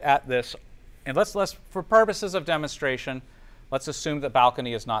shoot it at this. And let's for purposes of demonstration, let's assume that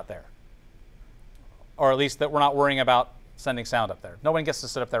balcony is not there, or at least that we're not worrying about sending sound up there. No one gets to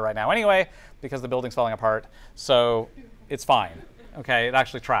sit up there right now anyway because the building's falling apart, so it's fine. Okay, it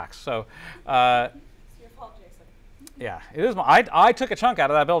actually tracks. So. It's your fault, Jason. Yeah, it is. I took a chunk out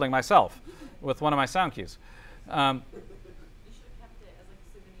of that building myself with one of my sound cues. You should have kept it as like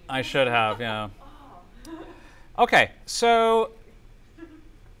a souvenir. I should have, yeah. Okay, so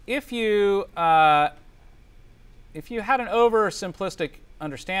if you had an oversimplistic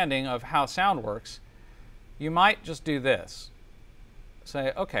understanding of how sound works, you might just do this.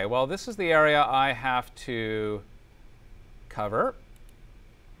 Say, okay, well, this is the area I have to cover.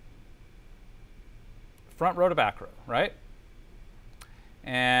 Front row to back row, right?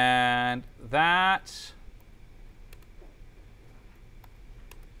 And that,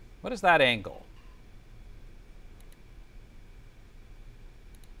 what is that angle?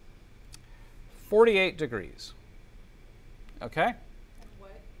 .48 degrees. Okay? And what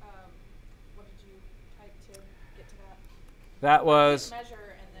did you type to get to that? That was Measure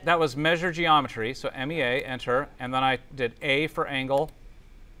and then. that was measure geometry, so MEA, enter, and then I did A for angle,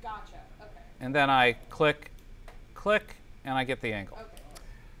 Gotcha. Okay. and then I click, and I get the angle. Okay.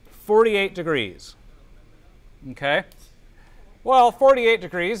 48 degrees. Okay? Well, 48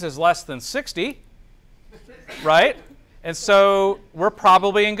 degrees is less than 60, right? And so we're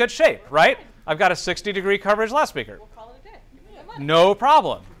probably in good shape, right? I've got a 60-degree coverage loudspeaker. We'll call it a day. Give me that money. No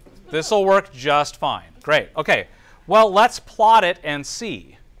problem. This will work just fine. Great. Okay. Well, let's plot it and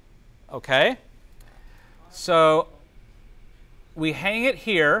see. Okay? So we hang it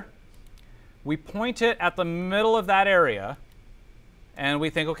here. We point it at the middle of that area. And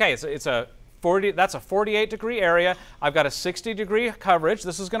we think, okay, it's a 40, that's a 48-degree area. I've got a 60-degree coverage.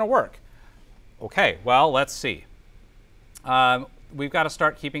 This is going to work. Okay, well, let's see. We've got to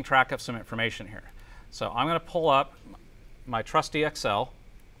start keeping track of some information here. So I'm going to pull up my trusty Excel.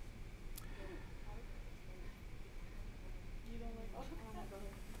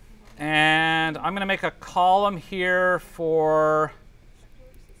 And I'm going to make a column here for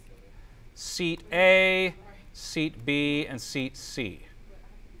seat A, seat B, and seat C.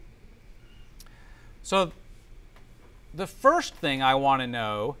 So the first thing I want to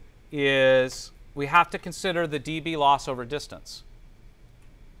know is we have to consider the dB loss over distance,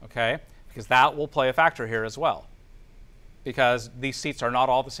 okay? Because that will play a factor here as well, because these seats are not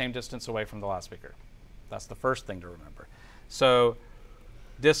all the same distance away from the loudspeaker. That's the first thing to remember. So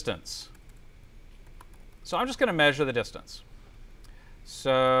distance. So I'm just going to measure the distance.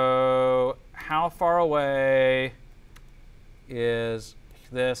 So how far away is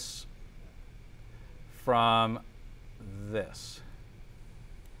this from this?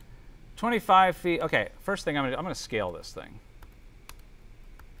 25 feet. Okay, first thing I'm going to scale this thing.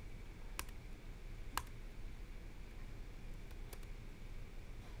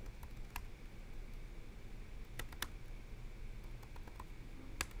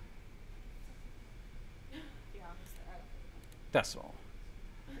 Decimal.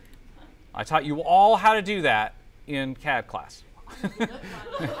 I taught you all how to do that in CAD class,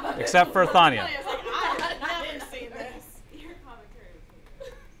 except for Thania. I've never seen this. Your commentary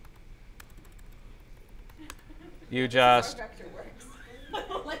is You just, Vector works.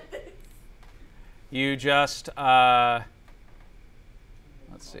 Like this. you just, let's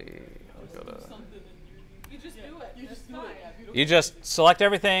see. I'll go to, You just do it. You just do it. you just select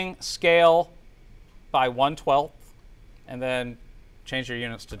everything, scale by 1/12, and then change your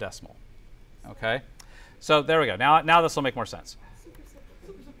units to decimal. Okay? So there we go. Now this will make more sense.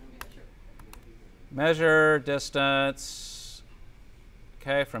 Measure distance,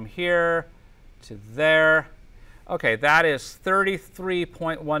 okay, from here to there. Okay, that is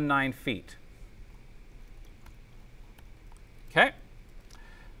 33.19 feet. Okay.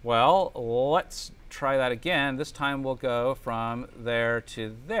 Well, let's try that again. This time we'll go from there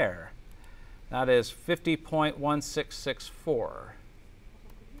to there. That is 50.1664.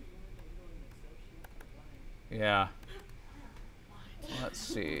 Yeah. Let's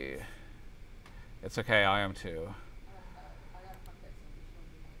see. It's okay, I am too.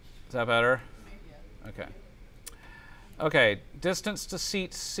 Is that better? Okay. Okay, distance to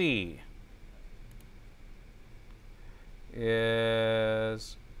seat C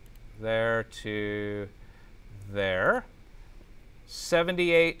is there to there.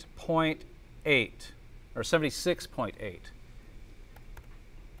 78.8 or 76.8.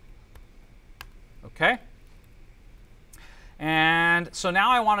 Okay? And so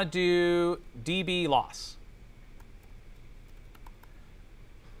now I want to do dB loss.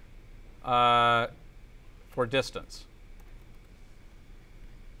 For distance.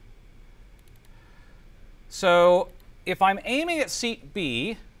 So if I'm aiming at seat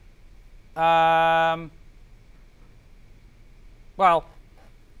B, well,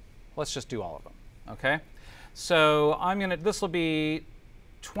 let's just do all of them, okay? So I'm going to, this will be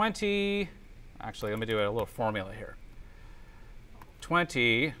 20, actually, let me do a little formula here.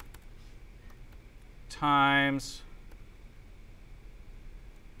 20 times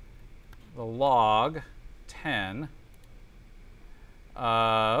the log 10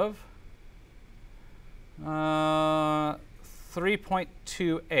 of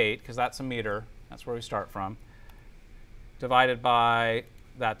 3.28, because that's a meter, that's where we start from, divided by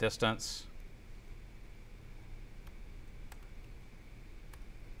that distance.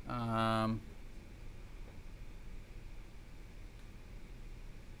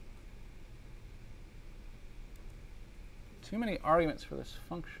 Too many arguments for this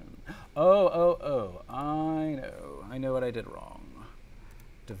function. Oh, I know what I did wrong.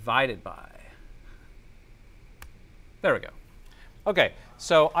 Divided by. There we go. Okay,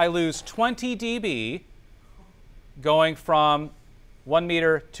 so I lose 20 dB going from 1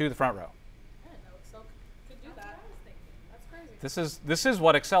 meter to the front row. I didn't know Excel could do that. That's crazy. This is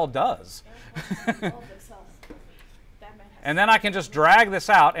what Excel does. I love Excel. That man has And then I can just drag this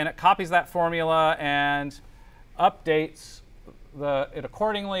out, and it copies that formula and updates it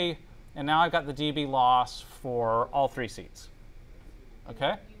accordingly. And now I've got the dB loss for all 3 seats.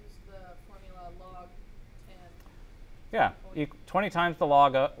 Okay? use the formula log 10. Yeah, 20 times the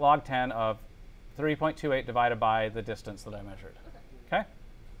log 10 of 3.28 divided by the distance that I measured. Okay?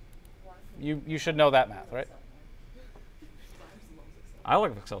 You should know that math, right? I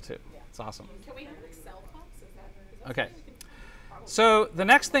love Excel too. It's awesome. Can we have an Excel class? Is that Okay. So the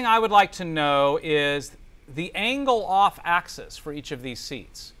next thing I would like to know is the angle off axis for each of these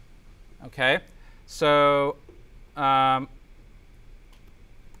seats. Okay? So off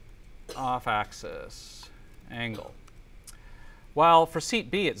axis angle. Well, for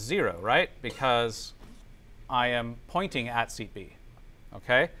seat B, it's 0, right? Because I am pointing at seat B.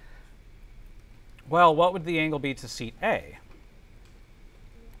 Okay? Well, what would the angle be to seat A?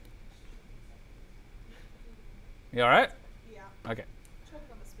 You all right? Yeah. Okay. Choke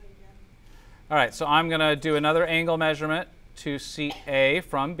on the spit again. All right, so I'm going to do another angle measurement to seat A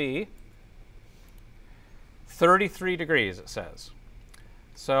from B. 33 degrees, it says.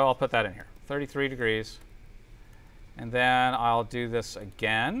 So I'll put that in here, 33 degrees. And then I'll do this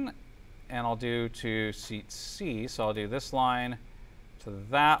again, and I'll do to seat C. So I'll do this line to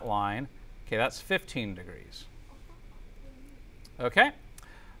that line. Okay, that's 15 degrees. Okay?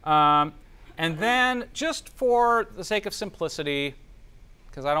 And then, just for the sake of simplicity,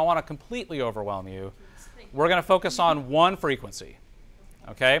 because I don't want to completely overwhelm you, we're going to focus on one frequency.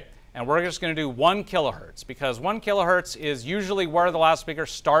 Okay? And we're just going to do 1 kilohertz, because 1 kilohertz is usually where the loudspeaker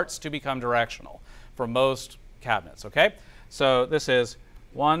starts to become directional for most cabinets. Okay? So this is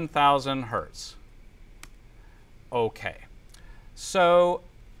 1,000 hertz. Okay. So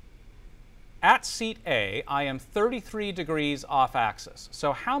at seat A, I am 33 degrees off axis.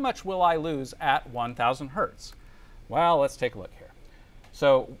 So how much will I lose at 1,000 hertz? Well, let's take a look here.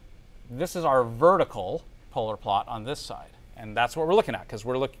 So this is our vertical polar plot on this side. And that's what we're looking at, because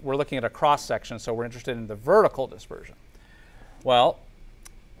we're looking at a cross section, so we're interested in the vertical dispersion. Well,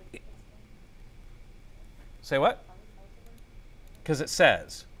 say what? Because it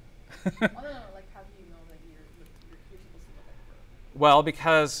says. Oh, no, like how do you know that you're supposed to look at the Well,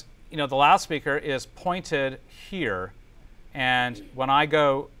 because the loudspeaker is pointed here, and when I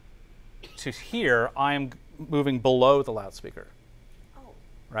go to here, I am moving below the loudspeaker. Oh.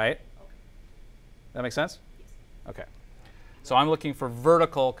 Right? Okay. That make sense? Yes. Okay. So I'm looking for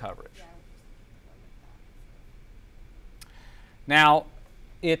vertical coverage. Yeah. Now,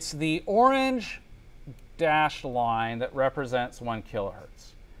 it's the orange dashed line that represents 1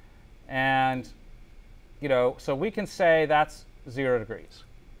 kilohertz. And, so we can say that's 0 degrees.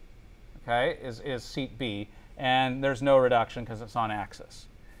 Okay, is seat B. And there's no reduction because it's on axis.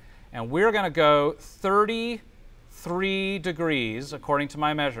 And we're going to go 33 degrees according to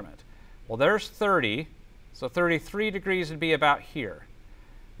my measurement. Well, there's 30. So 33 degrees would be about here.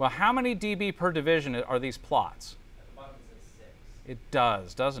 Well, how many dB per division are these plots? At the bottom it says 6. It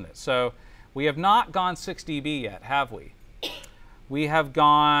does, doesn't it? So we have not gone 6 dB yet, have we? We have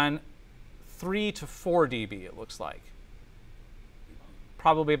gone 3 to 4 dB, it looks like.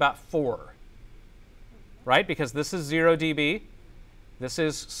 Probably about 4. Right? Because this is 0 dB. This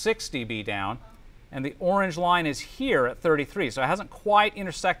is 6 dB down. And the orange line is here at 33. So it hasn't quite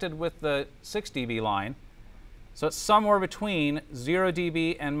intersected with the 6 dB line. So it's somewhere between 0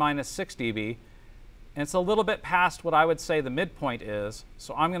 dB and minus 6 dB. And it's a little bit past what I would say the midpoint is.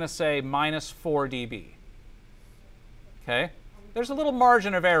 So I'm going to say minus 4 dB. Okay? There's a little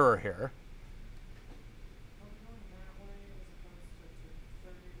margin of error here.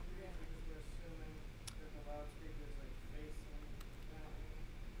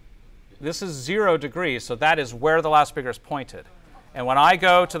 This is 0 degrees, so that is where the loudspeaker is pointed. And when I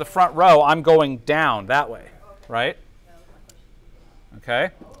go to the front row, I'm going down that way, right?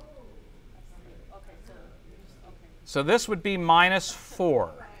 Okay? So this would be minus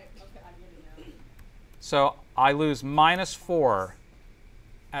 4. So I lose minus 4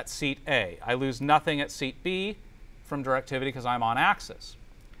 at seat A. I lose nothing at seat B from directivity because I'm on axis.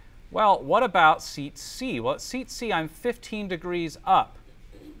 Well, what about seat C? Well, at seat C, I'm 15 degrees up.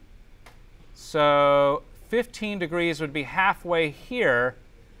 So 15 degrees would be halfway here.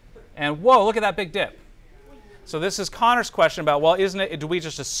 And whoa, look at that big dip. So this is Connor's question about, well, isn't it, do we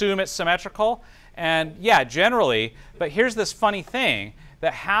just assume it's symmetrical? And yeah, generally. But here's this funny thing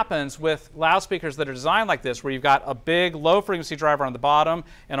that happens with loudspeakers that are designed like this, where you've got a big low frequency driver on the bottom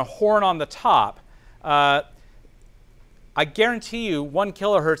and a horn on the top. I guarantee you 1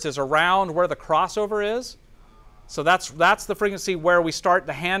 kilohertz is around where the crossover is. So that's the frequency where we start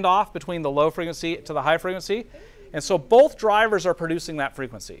the handoff between the low frequency to the high frequency. And so both drivers are producing that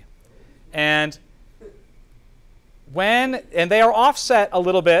frequency. And they are offset a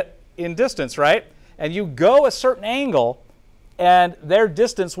little bit in distance, right? And you go a certain angle, and their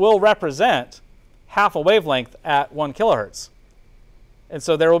distance will represent half a wavelength at 1 kilohertz. And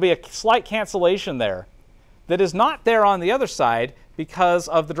so there will be a slight cancellation there that is not there on the other side because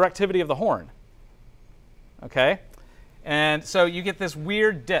of the directivity of the horn. Okay? And so you get this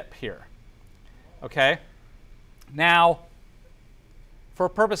weird dip here. Okay? Now, for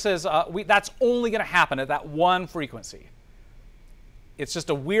purposes, that's only going to happen at that one frequency. It's just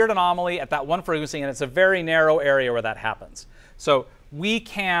a weird anomaly at that one frequency, and it's a very narrow area where that happens. So we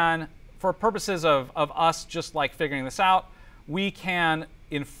can, for purposes of us just like figuring this out, we can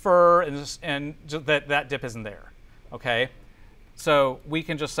infer that that dip isn't there, okay? So we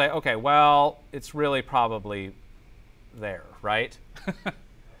can just say, okay, well, it's really probably there, right?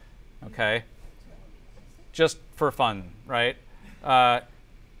 Okay, just for fun, right?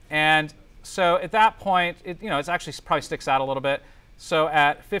 And so at that point, it's actually probably sticks out a little bit. So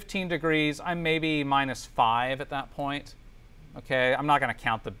at 15 degrees, I'm maybe -5 at that point. Okay, I'm not going to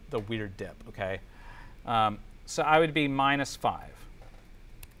count the weird dip. Okay, so I would be -5.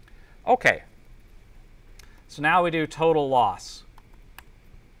 Okay, so now we do total loss.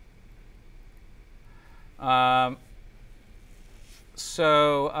 For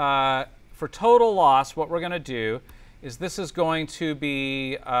total loss, what we're going to do is this is going to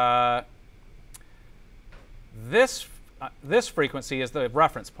be this frequency is the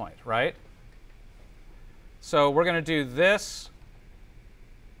reference point, right? So we're going to do this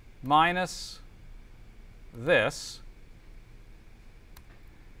minus this.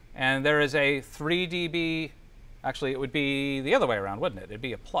 And there is a 3 dB. Actually, it would be the other way around, wouldn't it? It'd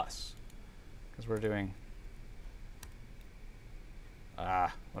be a plus. Because we're doing...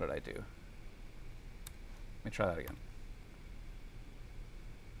 what did I do? Let me try that again.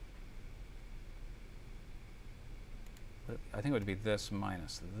 I think it would be this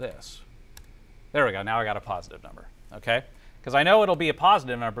minus this. There we go. Now I got a positive number. Okay? Because I know it'll be a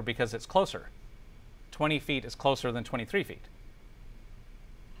positive number because it's closer. 20 feet is closer than 23 feet.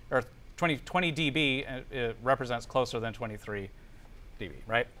 Or 20 dB it represents closer than 23 dB,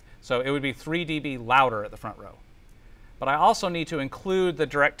 right? So it would be 3 dB louder at the front row. But I also need to include the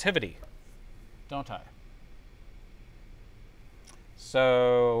directivity, don't I?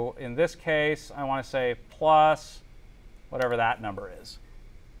 So in this case, I want to say plus whatever that number is.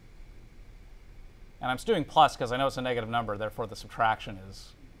 And I'm doing plus because I know it's a negative number, therefore the subtraction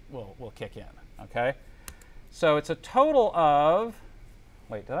will kick in, okay? So it's a total of,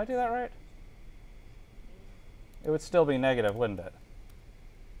 wait, did I do that right? It would still be negative, wouldn't it?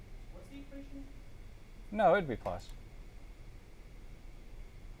 What's the equation? No, it'd be plus.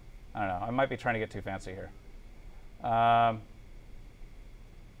 I don't know, I might be trying to get too fancy here.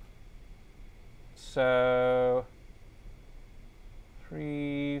 So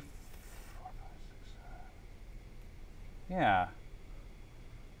 3, 4, 5, 6, 7. Yeah.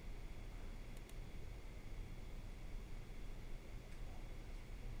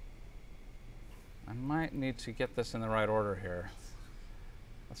 I might need to get this in the right order here.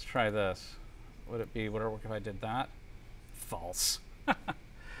 Let's try this. Would it work if I did that? False.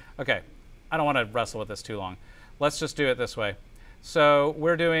 Okay, I don't want to wrestle with this too long. Let's just do it this way. So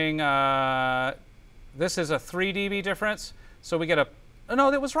we're doing, this is a 3 dB difference. So we get a, oh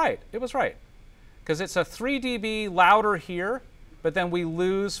no, that was right. It was right. Because it's a 3 dB louder here, but then we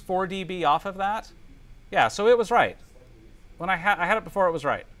lose 4 dB off of that. Yeah, so it was right. When I had it before, it was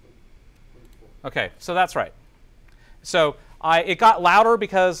right. Okay, so that's right. So it got louder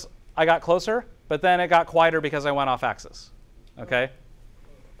because I got closer, but then it got quieter because I went off axis. Okay?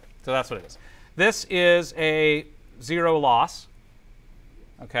 So that's what it is. This is a 0 loss.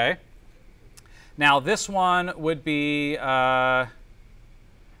 Okay? Now this one would be, I'm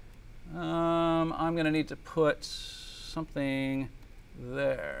going to need to put something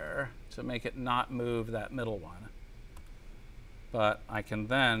there to make it not move that middle one. But I can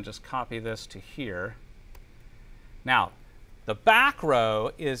then just copy this to here. Now, the back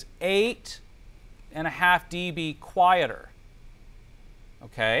row is 8.5 dB quieter.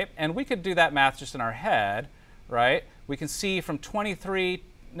 Okay, and we could do that math just in our head, right? We can see from -23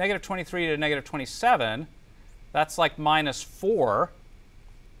 to -27, that's like -4.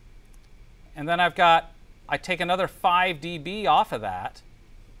 And then I take another 5 dB off of that,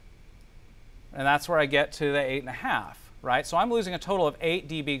 and that's where I get to the 8.5, right? So I'm losing a total of 8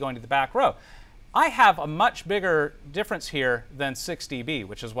 dB going to the back row. I have a much bigger difference here than 6 dB,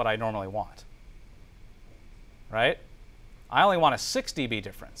 which is what I normally want, right? I only want a 6 dB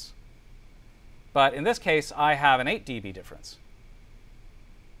difference. But in this case, I have an 8 dB difference.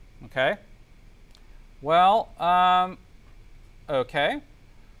 Okay? Well, okay.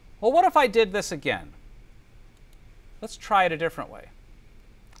 Well, what if I did this again? Let's try it a different way.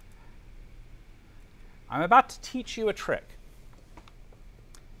 I'm about to teach you a trick.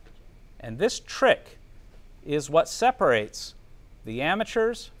 And this trick is what separates the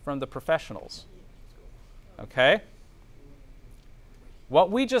amateurs from the professionals. Okay? What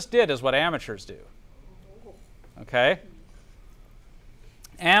we just did is what amateurs do. Okay?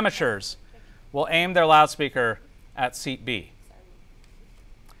 Amateurs will aim their loudspeaker at seat B.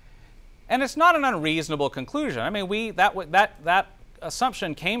 And it's not an unreasonable conclusion. I mean, that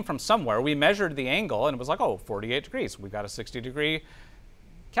assumption came from somewhere. We measured the angle and it was like, oh, 48 degrees. We've got a 60-degree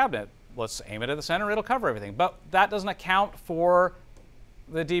cabinet. Let's aim it at the center. It'll cover everything. But that doesn't account for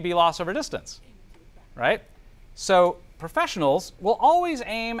the dB loss over distance, right? So professionals will always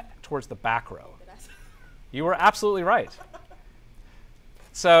aim towards the back row. You were absolutely right.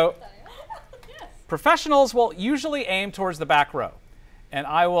 So professionals will usually aim towards the back row. And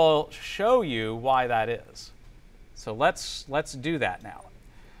I will show you why that is. So let's do that now.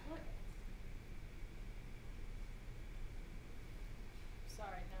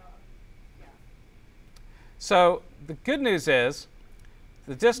 Sorry, no. Yeah. So the good news is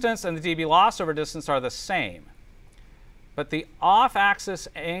the distance and the dB loss over distance are the same. But the off-axis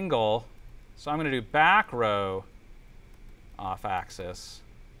angle, so I'm going to do back row off-axis.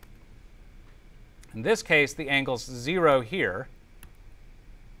 In this case, the angle's 0 here,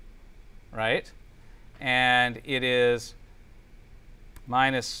 right? And it is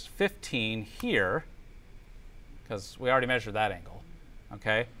minus 15 here, because we already measured that angle,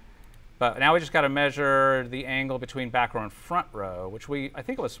 okay? But now we just got to measure the angle between back row and front row, which I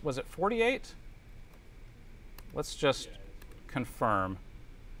think it was it 48? Let's just confirm.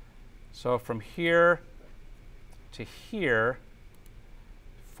 So from here to here,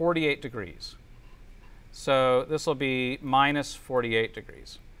 48 degrees. So this will be minus 48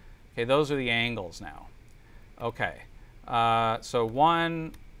 degrees. Okay, those are the angles now. Okay, so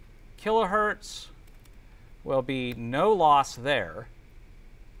 1 kilohertz will be no loss there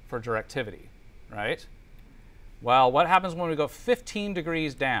for directivity, right? Well, what happens when we go 15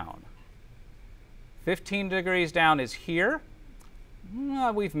 degrees down? 15 degrees down is here.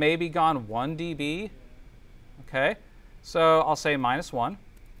 We've maybe gone 1 dB. Okay, so I'll say minus 1.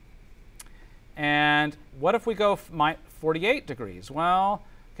 And what if we go 48 degrees? Well,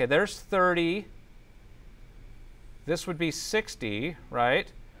 okay, there's 30. This would be 60, right?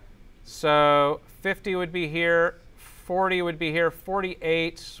 So 50 would be here, 40 would be here,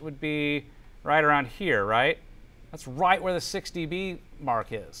 48 would be right around here, right? That's right where the 6 dB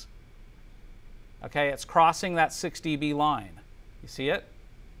mark is. Okay, it's crossing that 6 dB line. You see it?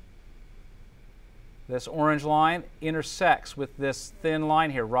 This orange line intersects with this thin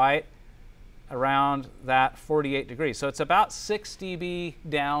line here, right around that 48 degrees. So it's about 6 dB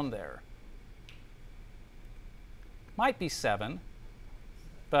down there. Might be 7,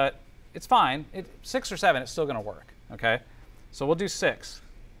 but it's fine. 6 or 7, it's still going to work. Okay, so we'll do 6.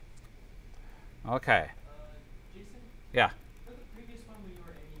 Okay. Jason? Yeah. For the previous one, when you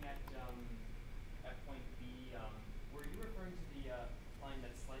were aiming at point B, were you referring to the line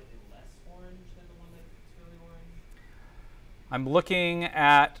that's slightly less orange than the one that's really orange? I'm looking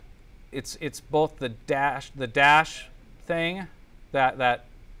at it's both the dash thing, that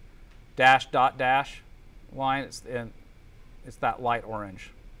dash dot dash line. It's that light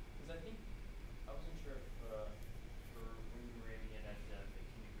orange. Because I think I wasn't sure if for when you were aiming it at 15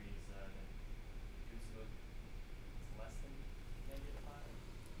 degrees, that it's less than -5.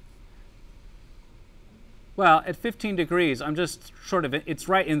 Well, at 15 degrees, I'm just sort of, it's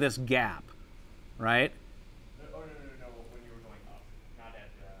right in this gap, right? No, when you were going up, not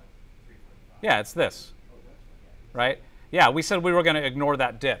at 345. Yeah, it's this, right? Yeah, we said we were going to ignore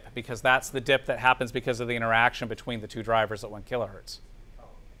that dip because that's the dip that happens because of the interaction between the two drivers at 1 kilohertz.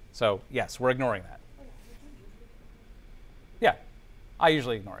 So yes, we're ignoring that. Yeah, I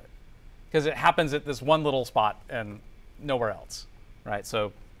usually ignore it because it happens at this one little spot and nowhere else, right? So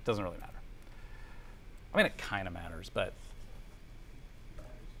it doesn't really matter. I mean, it kind of matters, but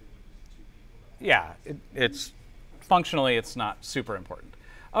yeah, it's functionally it's not super important.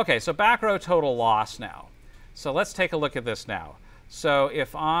 Okay, so back row total loss now. So let's take a look at this now. So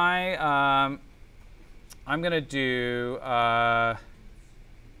if I'm going to do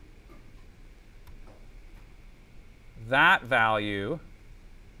that value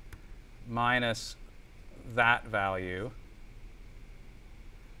minus that value.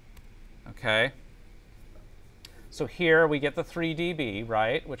 Okay. So here we get the 3 dB,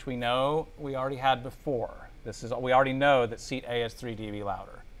 right, which we know we already had before. We already know that seat A is 3 dB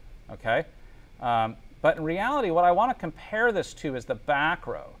louder. Okay. But in reality, what I want to compare this to is the back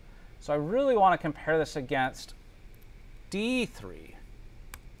row. So I really want to compare this against D3.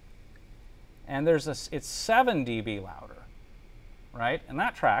 And it's 7 dB louder, right? And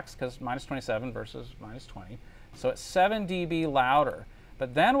that tracks because minus 27 versus minus 20. So it's 7 dB louder.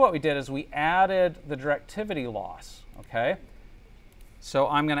 But then what we did is we added the directivity loss, okay? So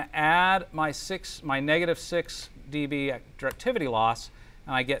I'm going to add my negative 6 dB directivity loss,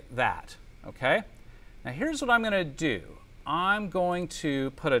 and I get that, okay? Now here's what I'm going to do. I'm going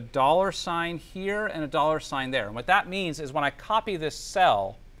to put a $sign here and a $sign there. And what that means is when I copy this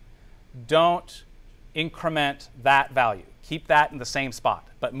cell, don't increment that value. Keep that in the same spot,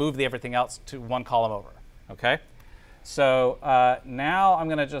 but move everything else to one column over. Okay? So now I'm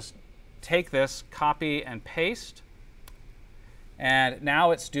going to just take this, copy and paste. And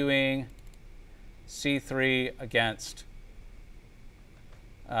now it's doing C3 against...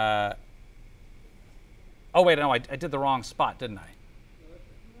 oh, wait, no, I did the wrong spot, didn't I?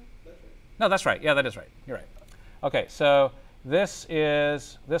 No, that's right. Yeah, that is right. You're right. OK, so this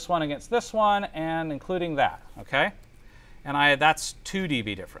is this one against this one, and including that. OK? And that's 2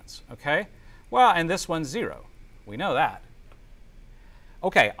 dB difference. OK? Well, and this one's 0. We know that.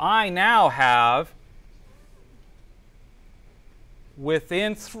 OK, I now have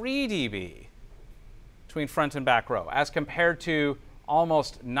within 3 dB between front and back row, as compared to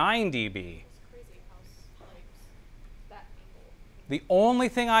almost 9 dB. It's crazy how like that angle. The only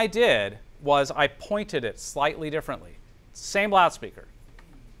thing I did was I pointed it slightly differently. Same loudspeaker.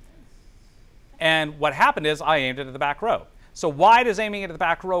 And what happened is I aimed it at the back row. So why does aiming it at the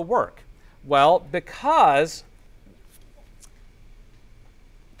back row work? Well, because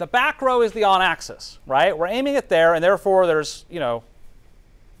the back row is the on-axis, right? We're aiming it there, and therefore there's,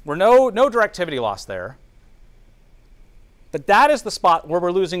 we're no directivity loss there. But that is the spot where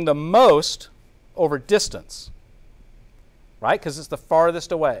we're losing the most over distance, right? Because it's the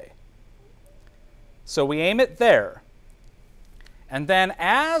farthest away. So we aim it there. And then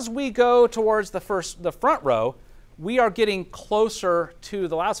as we go towards the front row, we are getting closer to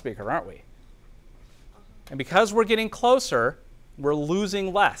the loudspeaker, aren't we? And because we're getting closer, we're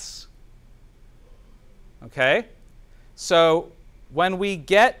losing less. Okay? So when we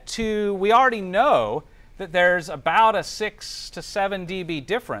get to, we already know that there's about a 6 to 7 dB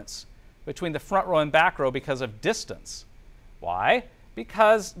difference between the front row and back row because of distance. Why?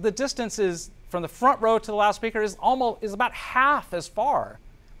 Because the distance is from the front row to the loudspeaker is about half as far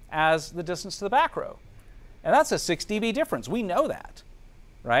as the distance to the back row. And that's a 6 dB difference. We know that,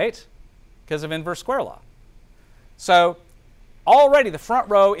 right? Because of inverse square law. So already the front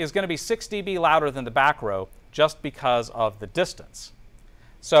row is going to be 6 dB louder than the back row just because of the distance.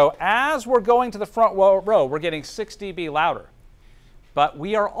 So as we're going to the front row, we're getting 6 dB louder. But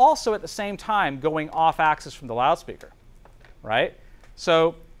we are also at the same time going off axis from the loudspeaker, right?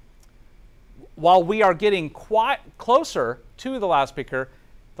 So while we are getting closer to the loudspeaker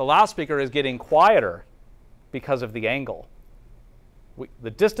is getting quieter because of the angle. The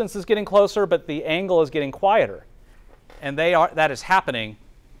distance is getting closer, but the angle is getting quieter. And that is happening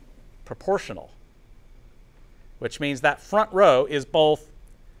proportional, which means that front row is both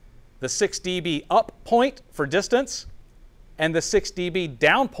the 6 dB up point for distance and the 6 dB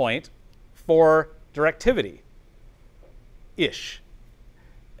down point for directivity-ish.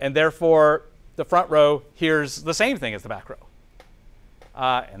 And therefore, the front row hears the same thing as the back row.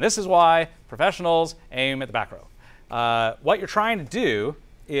 And this is why professionals aim at the back row. What you're trying to do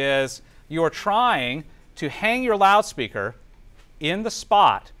is you're trying to hang your loudspeaker in the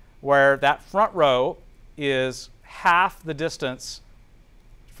spot where that front row is half the distance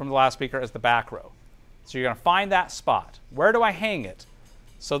from the loudspeaker as the back row. So you're going to find that spot. Where do I hang it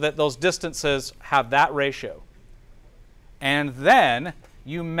so that those distances have that ratio? And then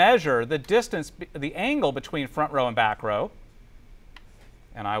you measure the distance, the angle between front row and back row.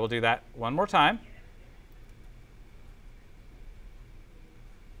 And I will do that one more time.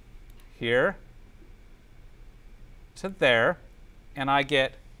 Here to there, and I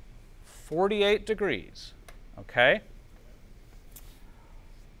get 48 degrees, okay?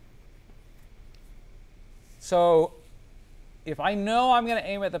 So if I know I'm going to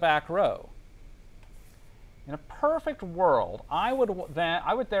aim at the back row, in a perfect world, I would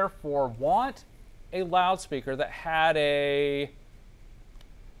therefore want a loudspeaker that had a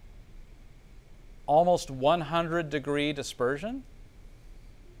almost 100-degree dispersion,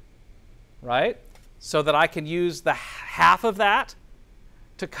 right? So that I can use the half of that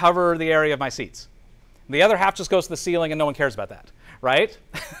to cover the area of my seats. And the other half just goes to the ceiling and no one cares about that, right?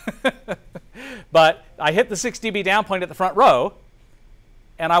 But I hit the 6 dB down point at the front row,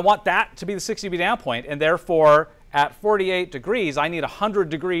 and I want that to be the 6 dB down point, and therefore at 48 degrees I need a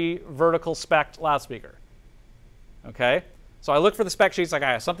 100-degree vertical spec loudspeaker. Okay? So I look for the spec sheets like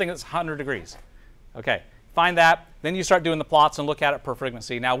I have something that's 100 degrees. Okay, find that, then you start doing the plots and look at it per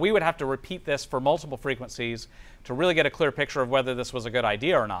frequency. Now we would have to repeat this for multiple frequencies to really get a clear picture of whether this was a good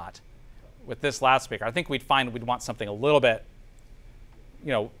idea or not with this loudspeaker. I think we'd find we'd want something a little bit,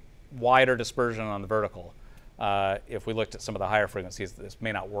 wider dispersion on the vertical. If we looked at some of the higher frequencies, this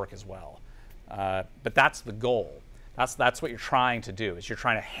may not work as well. But that's the goal. That's what you're trying to do, is you're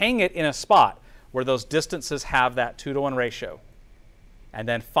trying to hang it in a spot where those distances have that 2-to-1 ratio. And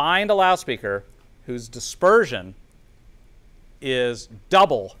then find a loudspeaker whose dispersion is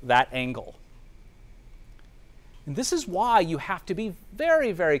double that angle. And this is why you have to be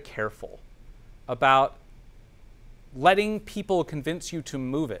very, very careful about letting people convince you to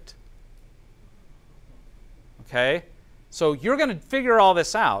move it. Okay? So you're going to figure all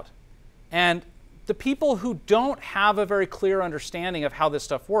this out. And the people who don't have a very clear understanding of how this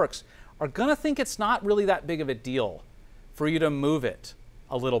stuff works are going to think it's not really that big of a deal for you to move it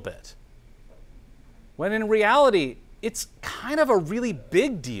a little bit. When in reality, it's kind of a really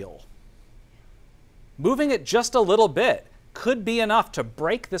big deal. Moving it just a little bit could be enough to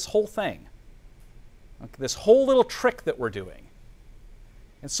break this whole thing, this whole little trick that we're doing.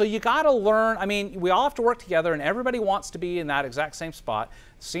 And so you got to learn. I mean, we all have to work together, and everybody wants to be in that exact same spot.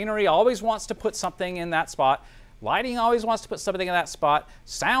 Scenery always wants to put something in that spot. Lighting always wants to put something in that spot.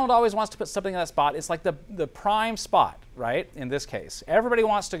 Sound always wants to put something in that spot. It's like the prime spot, right, in this case. Everybody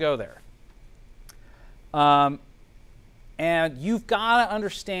wants to go there. And you've got to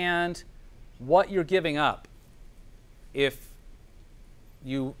understand what you're giving up and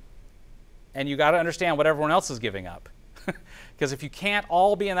you got to understand what everyone else is giving up. Because if you can't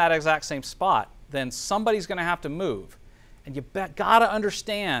all be in that exact same spot, then somebody's going to have to move. And you got to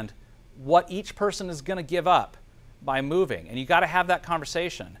understand what each person is going to give up by moving. And you got to have that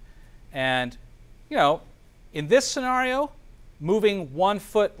conversation. And, you know, in this scenario, moving 1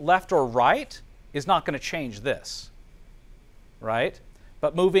 foot left or right is not going to change this, right?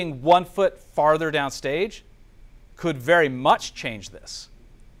 But moving 1 foot farther downstage could very much change this.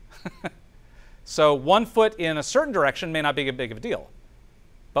 So 1 foot in a certain direction may not be a big of a deal.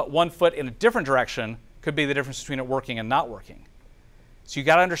 But 1 foot in a different direction could be the difference between it working and not working. So you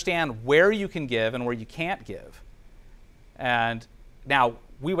got to understand where you can give and where you can't give. And now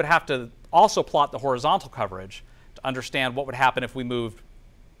we would have to also plot the horizontal coverage to understand what would happen if we moved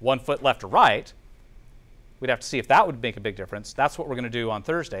 1 foot left or right. We'd have to see if that would make a big difference. That's what we're going to do on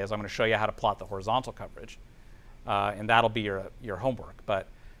Thursday, is I'm going to show you how to plot the horizontal coverage. And that'll be your homework. But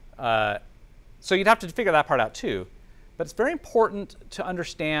so you'd have to figure that part out too. But it's very important to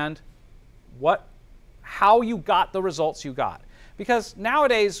understand how you got the results you got. Because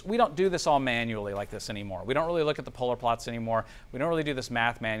nowadays, we don't do this all manually like this anymore. We don't really look at the polar plots anymore. We don't really do this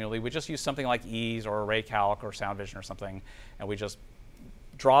math manually. We just use something like Ease or ArrayCalc or Sound Vision or something, and we just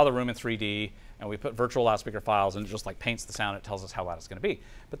draw the room in 3D, and we put virtual loudspeaker files, and it just like paints the sound. It tells us how loud it's going to be.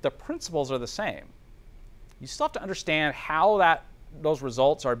 But the principles are the same. You still have to understand how those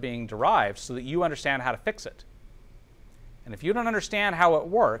results are being derived so that you understand how to fix it. And if you don't understand how it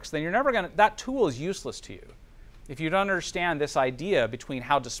works, then you're never going to, that tool is useless to you. If you don't understand this idea between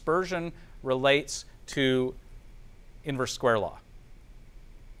how dispersion relates to inverse square law.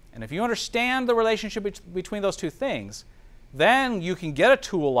 And if you understand the relationship between those two things, then you can get a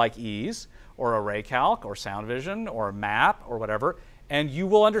tool like Ease or ArrayCalc or Sound Vision or Map or whatever, and you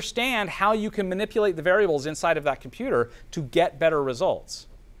will understand how you can manipulate the variables inside of that computer to get better results.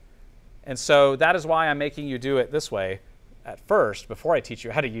 And so that is why I'm making you do it this way at first, before I teach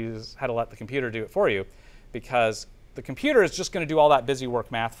you how to let the computer do it for you, because the computer is just going to do all that busy work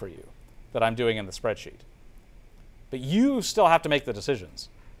math for you that I'm doing in the spreadsheet. But you still have to make the decisions,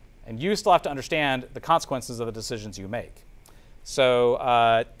 and you still have to understand the consequences of the decisions you make.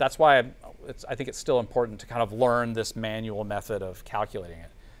 So that's why I think it's still important to kind of learn this manual method of calculating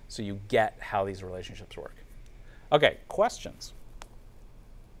it so you get how these relationships work. Okay, questions?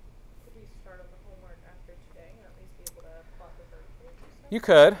 Could we start on the homework after today and at least be able to plot the vertical? You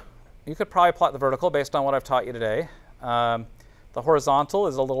could. You could probably plot the vertical based on what I've taught you today. The horizontal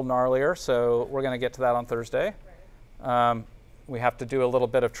is a little gnarlier, so we're going to get to that on Thursday. Right. We have to do a little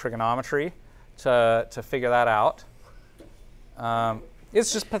bit of trigonometry to figure that out.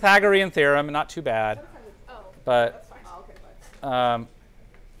 It's just Pythagorean theorem, not too bad. But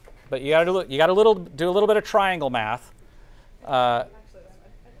but you got to do a little bit of triangle math.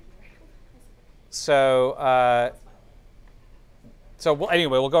 So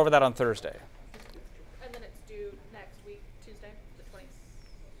anyway, we'll go over that on Thursday. And then it's due next week, Tuesday, the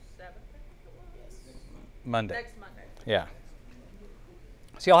 27th, I think it was? Monday. Next Monday. Yeah.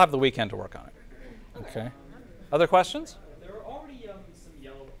 So you'll have the weekend to work on it. Okay. Other questions? There are already some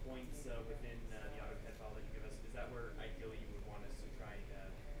yellow points within the AutoCAD file that you give us. Is that where ideally you would want us to try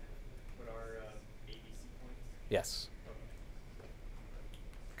and put our ABC points? Yes.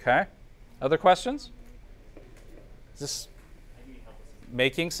 Okay. Other questions? Is this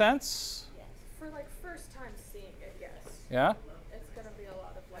making sense? Yes. For like first time seeing it, yes. Yeah? It's going to be a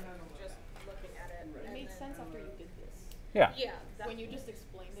lot of like just looking at it. It made sense after you did this. Yeah. Yeah. When you just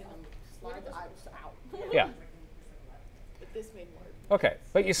explained it on the slides, I was out. Yeah. But this made more. Okay,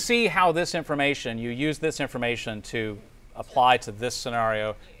 but you see how this information, you use this information to apply to this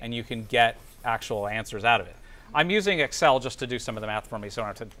scenario, and you can get actual answers out of it. I'm using Excel just to do some of the math for me, so I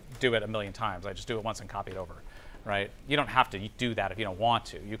don't have to do it a million times. I just do it once and copy it over, right? You don't have to do that if you don't want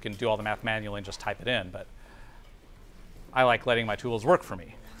to. You can do all the math manually and just type it in, but I like letting my tools work for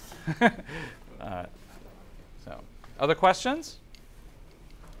me. So, other questions?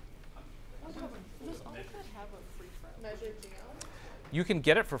 Does AutoCAD have a free trial? You can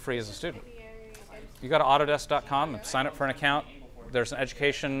get it for free as a student. You go to autodesk.com and sign up for an account. There's an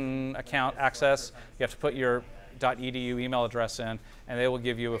education account access. You have to put your .edu email address in, and they will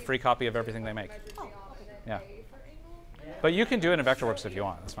give you a free copy of everything they make. Oh, okay. Yeah. But you can do it in Vectorworks if you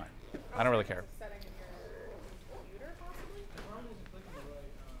want. That's fine. I don't really care.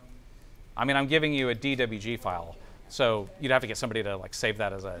 I mean, I'm giving you a DWG file, so you'd have to get somebody to like save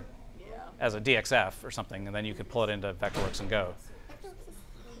that as a DXF or something, and then you could pull it into Vectorworks and go.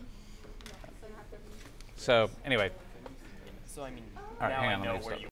 So anyway. So I mean, All right, now hang I on, let me know just where stop. you